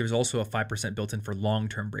then I think there's also a 5% built in for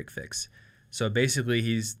long-term break fix. So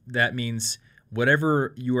basically that means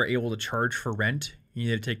whatever you are able to charge for rent, you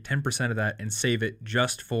need to take 10% of that and save it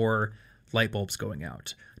just for light bulbs going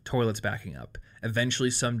out, toilets backing up,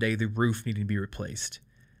 eventually someday the roof needing to be replaced.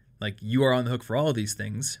 Like, you are on the hook for all of these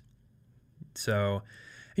things. So,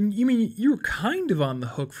 and you mean you're kind of on the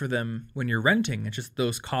hook for them when you're renting. It's just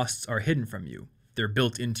those costs are hidden from you. They're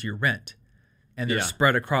built into your rent. And they're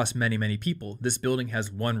spread across many, many people. This building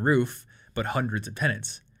has one roof, but hundreds of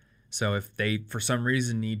tenants. So if they, for some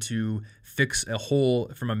reason, need to fix a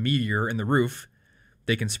hole from a meteor in the roof,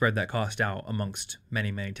 they can spread that cost out amongst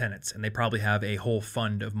many, many tenants. And they probably have a whole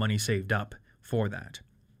fund of money saved up for that.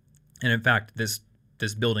 And in fact, this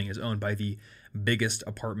building is owned by the biggest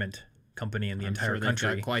apartment company in the entire country.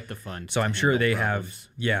 They've got quite the fund. So I'm sure they have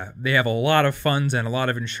a lot of funds and a lot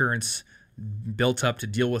of insurance built up to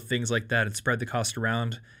deal with things like that and spread the cost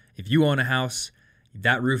around. If you own a house,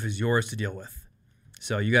 that roof is yours to deal with.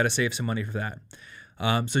 So you got to save some money for that.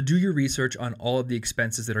 So do your research on all of the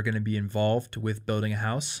expenses that are going to be involved with building a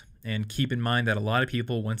house. And keep in mind that a lot of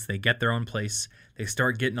people, once they get their own place, they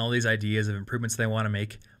start getting all these ideas of improvements they want to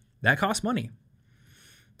make. That costs money.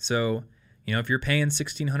 So, if you're paying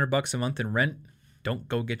 $1,600 a month in rent, don't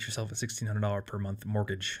go get yourself a $1,600 per month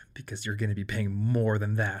mortgage, because you're going to be paying more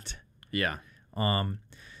than that. Yeah.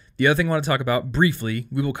 The other thing I want to talk about briefly,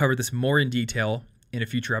 we will cover this more in detail in a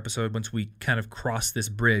future episode once we kind of cross this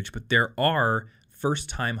bridge, but there are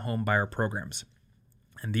first-time home buyer programs.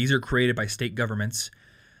 And these are created by state governments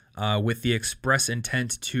with the express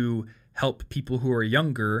intent to help people who are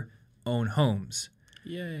younger own homes.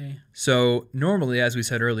 Yay. So normally, as we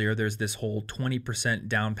said earlier, there's this whole 20%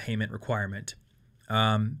 down payment requirement.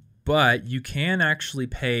 But you can actually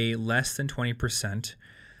pay less than 20%.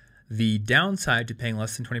 The downside to paying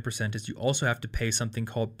less than 20% is you also have to pay something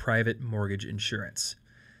called private mortgage insurance.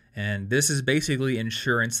 And this is basically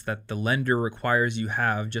insurance that the lender requires you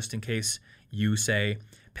have just in case you, say,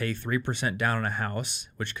 pay 3% down on a house,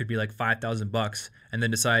 which could be like $5,000, and then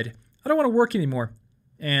decide, I don't want to work anymore.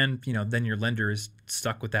 And, then your lender is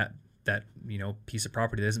stuck with that piece of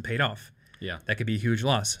property that isn't paid off. Yeah. That could be a huge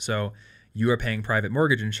loss. So you are paying private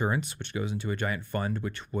mortgage insurance, which goes into a giant fund,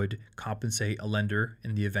 which would compensate a lender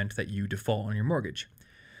in the event that you default on your mortgage.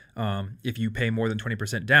 If you pay more than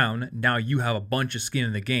 20% down, now you have a bunch of skin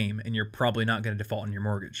in the game, and you're probably not going to default on your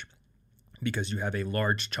mortgage because you have a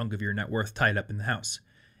large chunk of your net worth tied up in the house.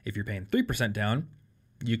 If you're paying 3% down,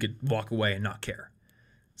 you could walk away and not care.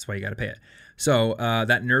 That's why you got to pay it. So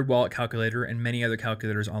that NerdWallet calculator and many other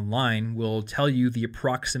calculators online will tell you the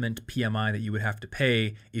approximate PMI that you would have to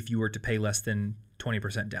pay if you were to pay less than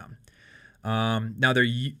 20% down. Now,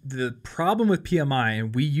 the problem with PMI,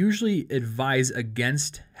 and we usually advise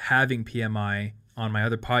against having PMI on my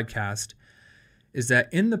other podcast, is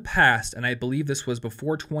that in the past, and I believe this was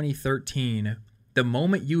before 2013, the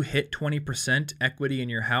moment you hit 20% equity in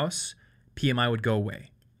your house, PMI would go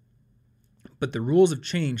away. But the rules have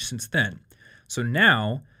changed since then. So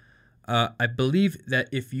now, I believe that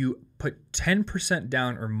if you put 10%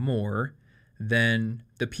 down or more, then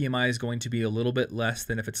the PMI is going to be a little bit less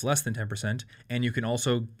than if it's less than 10%. And you can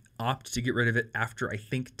also opt to get rid of it after, I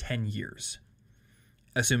think, 10 years,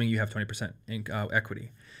 assuming you have 20% in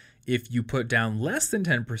equity. If you put down less than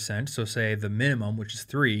 10%, so say the minimum, which is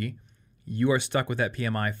 3, you are stuck with that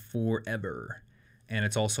PMI forever. And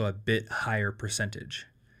it's also a bit higher percentage.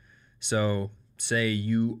 So say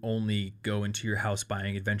you only go into your house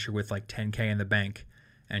buying adventure with like $10K in the bank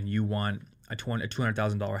and you want a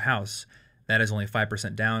 $200,000 house, that is only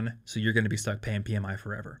 5% down, so you're going to be stuck paying PMI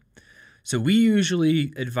forever. So we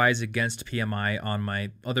usually advise against PMI on my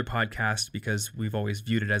other podcast because we've always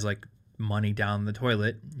viewed it as like money down the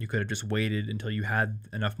toilet. You could have just waited until you had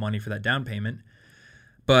enough money for that down payment.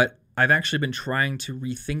 But I've actually been trying to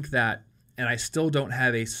rethink that, and I still don't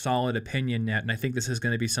have a solid opinion yet. And I think this is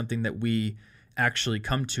going to be something that we actually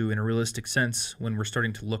come to in a realistic sense when we're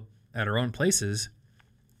starting to look at our own places.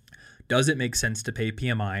 Does it make sense to pay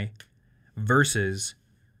PMI versus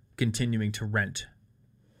continuing to rent?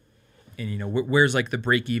 And, you know, where's like the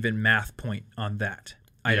break-even math point on that?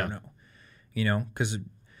 I don't know. You know, because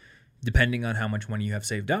depending on how much money you have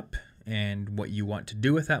saved up and what you want to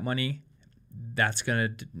do with that money, that's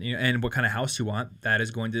going to, you know, and what kind of house you want, that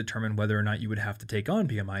is going to determine whether or not you would have to take on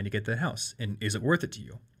PMI to get that house. And is it worth it to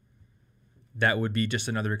you? That would be just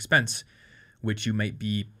another expense, which you might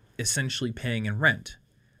be essentially paying in rent.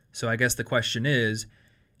 So I guess the question is,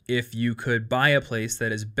 if you could buy a place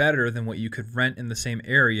that is better than what you could rent in the same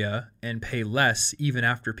area and pay less even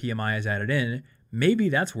after PMI is added in, maybe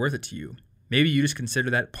that's worth it to you. Maybe you just consider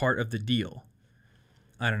that part of the deal.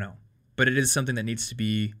 I don't know. But it is something that needs to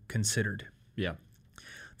be considered. Yeah.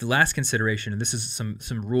 The last consideration, and this is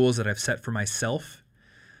some rules that I've set for myself.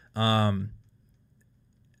 I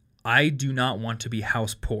do not want to be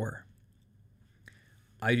house poor.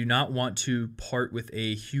 I do not want to part with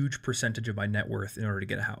a huge percentage of my net worth in order to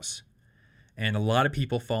get a house. And a lot of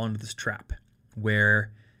people fall into this trap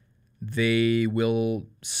where they will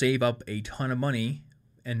save up a ton of money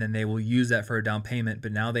and then they will use that for a down payment,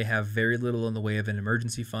 but now they have very little in the way of an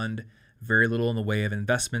emergency fund, very little in the way of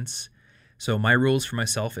investments. So my rules for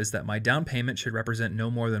myself is that my down payment should represent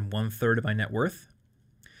no more than 1/3 of my net worth.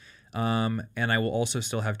 And I will also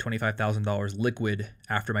still have $25,000 liquid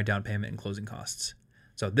after my down payment and closing costs.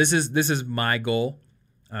 So this is my goal.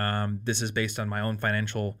 This is based on my own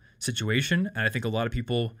financial situation, and I think a lot of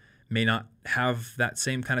people may not have that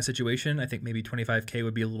same kind of situation. I think maybe $25K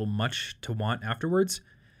would be a little much to want afterwards,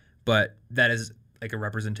 but that is like a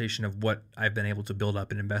representation of what I've been able to build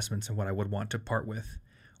up in investments and what I would want to part with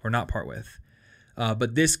or not part with.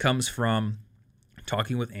 But this comes from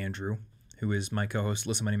talking with Andrew, who is my co-host,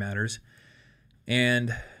 Listen Money Matters,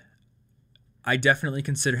 and I definitely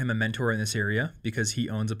consider him a mentor in this area because he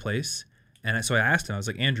owns a place. And so I asked him, I was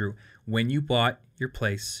like, Andrew, when you bought your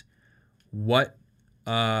place, what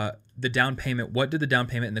did the down payment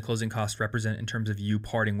and the closing costs represent in terms of you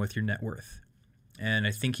parting with your net worth? And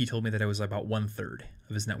I think he told me that it was about 1/3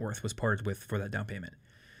 of his net worth was parted with for that down payment.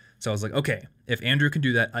 So I was like, okay, if Andrew can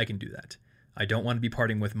do that, I can do that. I don't want to be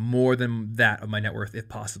parting with more than that of my net worth if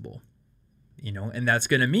possible. You know, and that's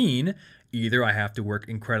going to mean either I have to work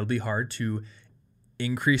incredibly hard to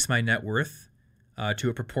increase my net worth to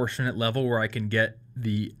a proportionate level where I can get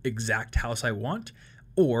the exact house I want,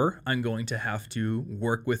 or I'm going to have to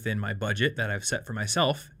work within my budget that I've set for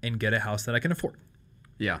myself and get a house that I can afford.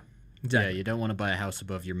 Yeah. Exactly. Yeah, you don't want to buy a house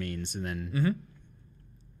above your means and then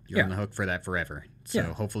you're on the hook for that forever.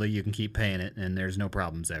 So hopefully you can keep paying it and there's no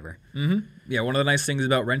problems ever. Yeah, one of the nice things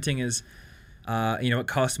about renting is it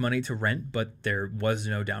costs money to rent, but there was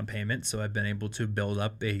no down payment, so I've been able to build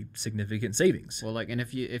up a significant savings. Well, and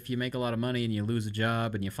if you make a lot of money and you lose a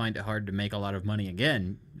job and you find it hard to make a lot of money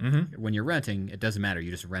again, when you're renting, it doesn't matter.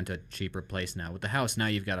 You just rent a cheaper place now. With the house, now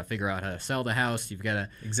you've got to figure out how to sell the house. You've got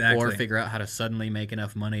to or figure out how to suddenly make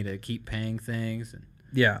enough money to keep paying things.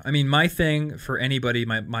 Yeah, I mean, my thing for anybody,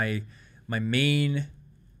 my main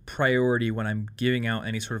priority when I'm giving out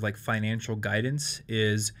any sort of like financial guidance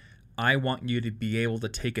is I want you to be able to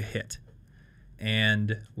take a hit.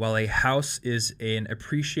 And while a house is an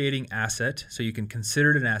appreciating asset, so you can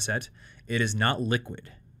consider it an asset, it is not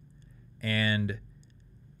liquid. And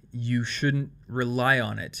you shouldn't rely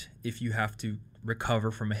on it if you have to recover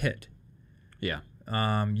from a hit. Yeah.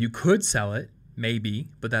 You could sell it, maybe,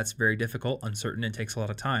 but that's very difficult, uncertain, and takes a lot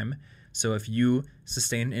of time. So if you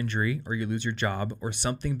sustain an injury or you lose your job or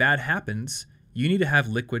something bad happens, you need to have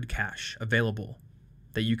liquid cash available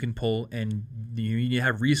that you can pull, and you need to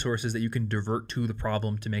have resources that you can divert to the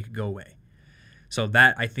problem to make it go away. So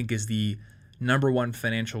that, I think, is the number one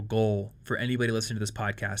financial goal for anybody listening to this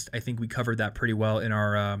podcast. I think we covered that pretty well in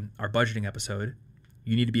our budgeting episode.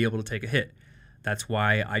 You need to be able to take a hit. That's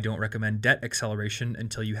why I don't recommend debt acceleration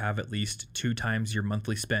until you have at least 2 times your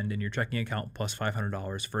monthly spend in your checking account plus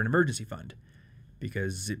 $500 for an emergency fund.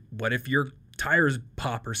 Because what if your tires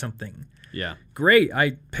pop or something? Yeah. Great.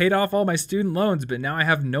 I paid off all my student loans, but now I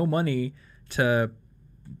have no money to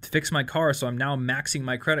fix my car. So I'm now maxing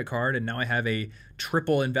my credit card, and now I have a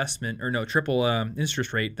triple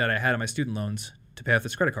interest rate that I had on my student loans to pay off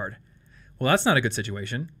this credit card. Well, that's not a good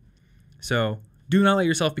situation. So do not let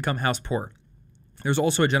yourself become house poor. There's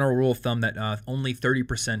also a general rule of thumb that only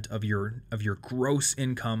 30% of your gross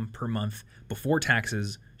income per month before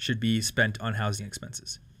taxes should be spent on housing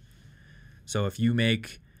expenses. So if you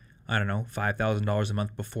make, I don't know, $5,000 a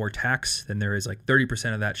month before tax, then there is like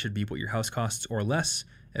 30% of that should be what your house costs or less.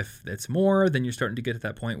 If it's more, then you're starting to get to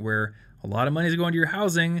that point where a lot of money is going to your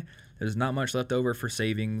housing. There's not much left over for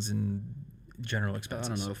savings and general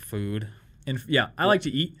expenses. I don't know, food. And yeah, I like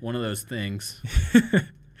to eat. One of those things.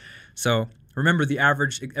 So remember the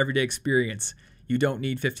average everyday experience. You don't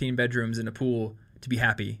need 15 bedrooms and a pool to be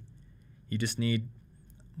happy. You just need,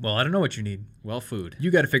 well, I don't know what you need. Well, food.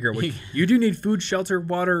 You got to figure out what you do need: food, shelter,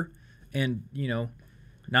 water, and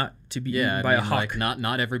not to be eaten by a hawk. Like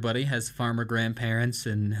not everybody has farmer grandparents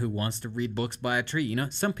and who wants to read books by a tree.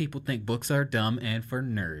 Some people think books are dumb and for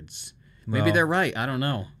nerds. Maybe Well, they're right. I don't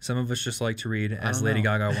know. Some of us just like to read, as don't Lady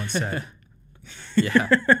know. Gaga once said. Yeah.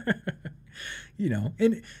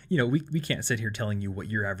 We can't sit here telling you what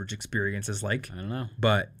your average experience is like. I don't know.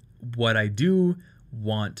 But what I do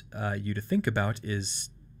want you to think about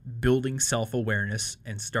is building self-awareness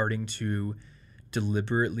and starting to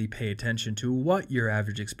deliberately pay attention to what your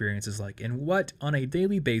average experience is like and what on a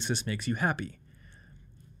daily basis makes you happy.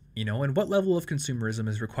 And what level of consumerism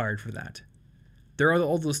is required for that. There are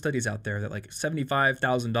all those studies out there that like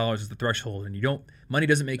 $75,000 is the threshold, and money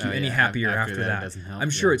doesn't make you any happier after that. It doesn't help, I'm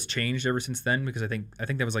sure it's changed ever since then, because I think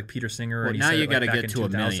that was like Peter Singer. Well, and he now said you it, got to back get in to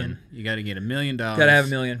 2000. $1 million. You got to get $1 million. Got to have $1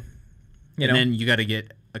 million. And then you got to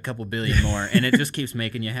get a couple billion more, and it just keeps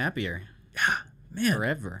making you happier. Man,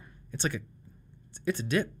 Forever. it's like it's a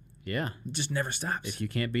dip. Yeah. It just never stops. If you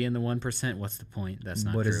can't be in the 1%, what's the point? That's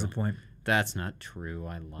not What true. is the point? That's not true.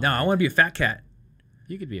 I lied. No, I want to be a fat cat.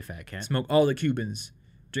 You could be a fat cat. Smoke all the Cubans,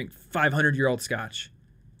 drink 500-year-old scotch,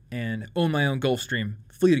 and own my own Gulfstream,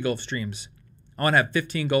 fleet of Gulfstreams. I want to have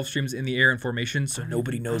 15 Gulfstreams in the air in formation so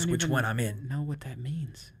nobody knows which one I'm in. Know what that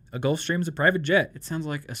means. A Gulfstream is a private jet. It sounds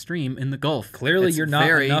like a stream in the Gulf. Clearly, It's you're not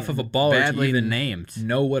very enough of a baller to badly even named.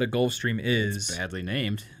 know what a Gulfstream is. It's badly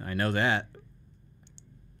named. I know that.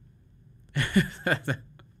 That's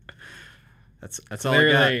all I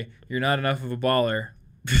Clearly, you're not enough of a baller.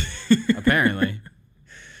 got. Apparently.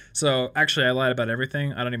 So, actually, I lied about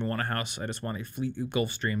everything. I don't even want a house. I just want a fleet of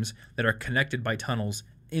Gulfstreams that are connected by tunnels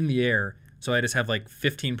in the air. So I just have like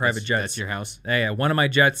 15 private jets. That's your house? Yeah, one of my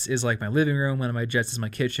jets is like my living room. One of my jets is my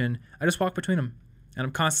kitchen. I just walk between them. And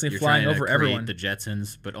I'm constantly flying over everyone. The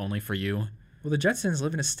Jetsons, but only for you. Well, the Jetsons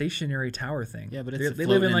live in a stationary tower thing. Yeah, but it's they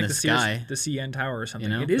live in like the Sears, sky. the CN Tower or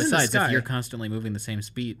something. You know? It is Besides, in the sky. if you're constantly moving the same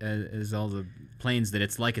speed as all the planes, that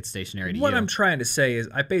it's like it's stationary to What you. I'm trying to say is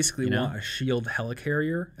I basically You know? want a Shield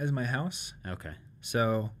helicarrier as my house. Okay.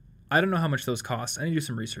 So I don't know how much those cost. I need to do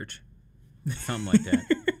some research. Something like that.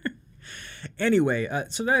 Anyway,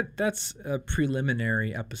 so that's a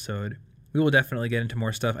preliminary episode. We will definitely get into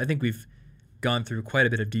more stuff. I think we've gone through quite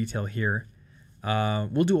a bit of detail here.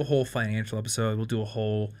 We'll do a whole financial episode. We'll do a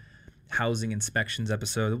whole housing inspections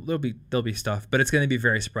episode. There'll be stuff, but it's going to be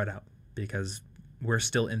very spread out because we're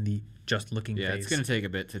still in the just looking phase. Yeah, it's going to take a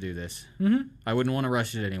bit to do this. Mm-hmm. I wouldn't want to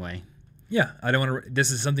rush it anyway. Yeah, I don't want to. This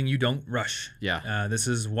is something you don't rush. Yeah. This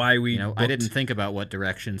is why we. I didn't think about what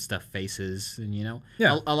direction stuff faces, and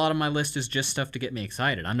Yeah. a lot of my list is just stuff to get me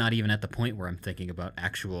excited. I'm not even at the point where I'm thinking about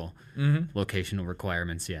actual locational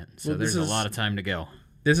requirements yet. So Well, there's a lot of time to go.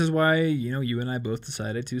 This is why you and I both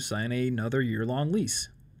decided to sign another year-long lease.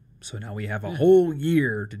 So now we have a whole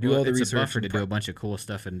year to do all the it's research. a buffer and to do a bunch of cool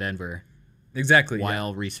stuff in Denver Exactly. yeah.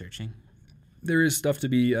 while researching. There is stuff to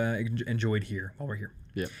be enjoyed here while we're here.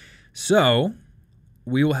 Yeah. So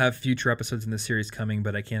we will have future episodes in this series coming,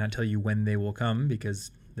 but I cannot tell you when they will come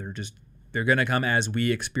because they're going to come as we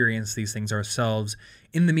experience these things ourselves.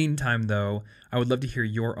 In the meantime, though, I would love to hear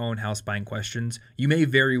your own house buying questions. You may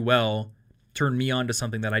very well turn me on to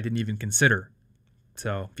something that I didn't even consider.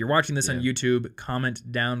 So if you're watching this on YouTube, comment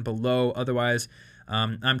down below. Otherwise,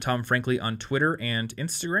 I'm Tom Frankly on Twitter and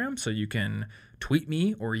Instagram, so you can tweet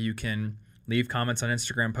me or you can leave comments on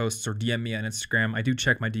Instagram posts or DM me on Instagram. I do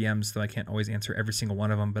check my DMs, though I can't always answer every single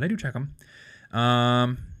one of them, but I do check them.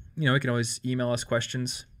 You can always email us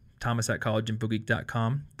questions,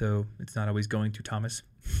 thomas@collegeinfogeek.com, though it's not always going to Thomas.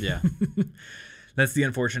 Yeah. That's the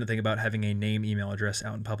unfortunate thing about having a name email address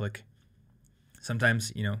out in public.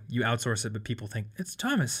 Sometimes, you outsource it, but people think, it's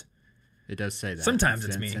Thomas. It does say that. Sometimes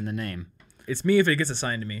it's me. It's in the name. It's me if it gets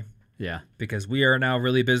assigned to me, Yeah. because we are now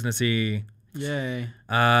really businessy. Yay.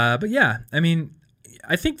 But yeah,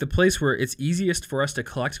 I think the place where it's easiest for us to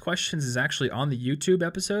collect questions is actually on the YouTube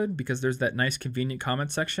episode because there's that nice convenient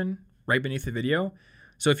comment section right beneath the video.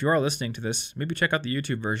 So if you are listening to this, maybe check out the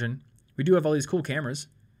YouTube version. We do have all these cool cameras.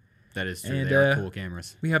 That is true. And, they are cool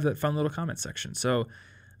cameras. We have that fun little comment section. So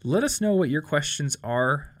let us know what your questions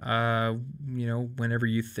are, whenever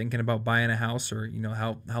you're thinking about buying a house or,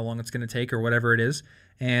 how long it's going to take or whatever it is.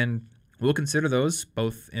 And we'll consider those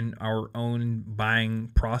both in our own buying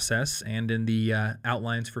process and in the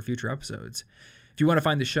outlines for future episodes. If you want to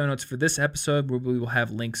find the show notes for this episode, we will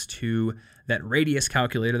have links to that Radius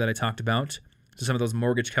calculator that I talked about, to some of those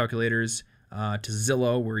mortgage calculators, to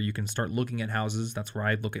Zillow, where you can start looking at houses. That's where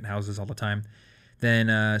I look at houses all the time. Then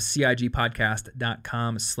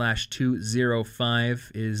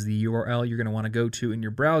cigpodcast.com/205 is the URL you're going to want to go to in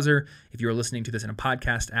your browser. If you're listening to this in a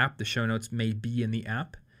podcast app, the show notes may be in the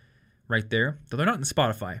app right there, though they're not in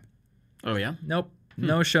Spotify. Oh, yeah? Nope.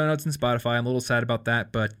 No show notes in Spotify. I'm a little sad about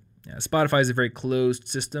that, but Spotify is a very closed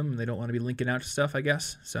system. They don't want to be linking out to stuff, I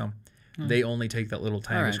guess. So they only take that little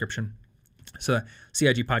tiny description. So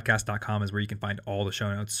cigpodcast.com is where you can find all the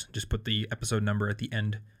show notes. Just put the episode number at the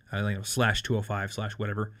end, /205/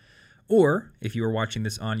 whatever. Or if you are watching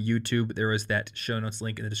this on YouTube, there is that show notes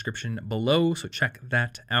link in the description below. So check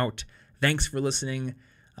that out. Thanks for listening.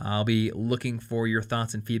 I'll be looking for your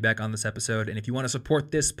thoughts and feedback on this episode. And if you want to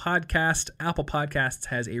support this podcast, Apple Podcasts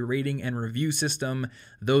has a rating and review system.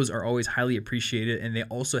 Those are always highly appreciated, and they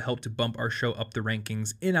also help to bump our show up the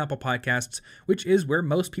rankings in Apple Podcasts, which is where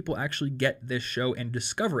most people actually get this show and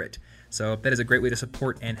discover it. So that is a great way to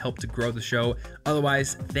support and help to grow the show.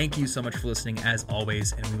 Otherwise, thank you so much for listening as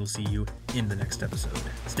always, and we will see you in the next episode.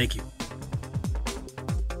 Stay cute.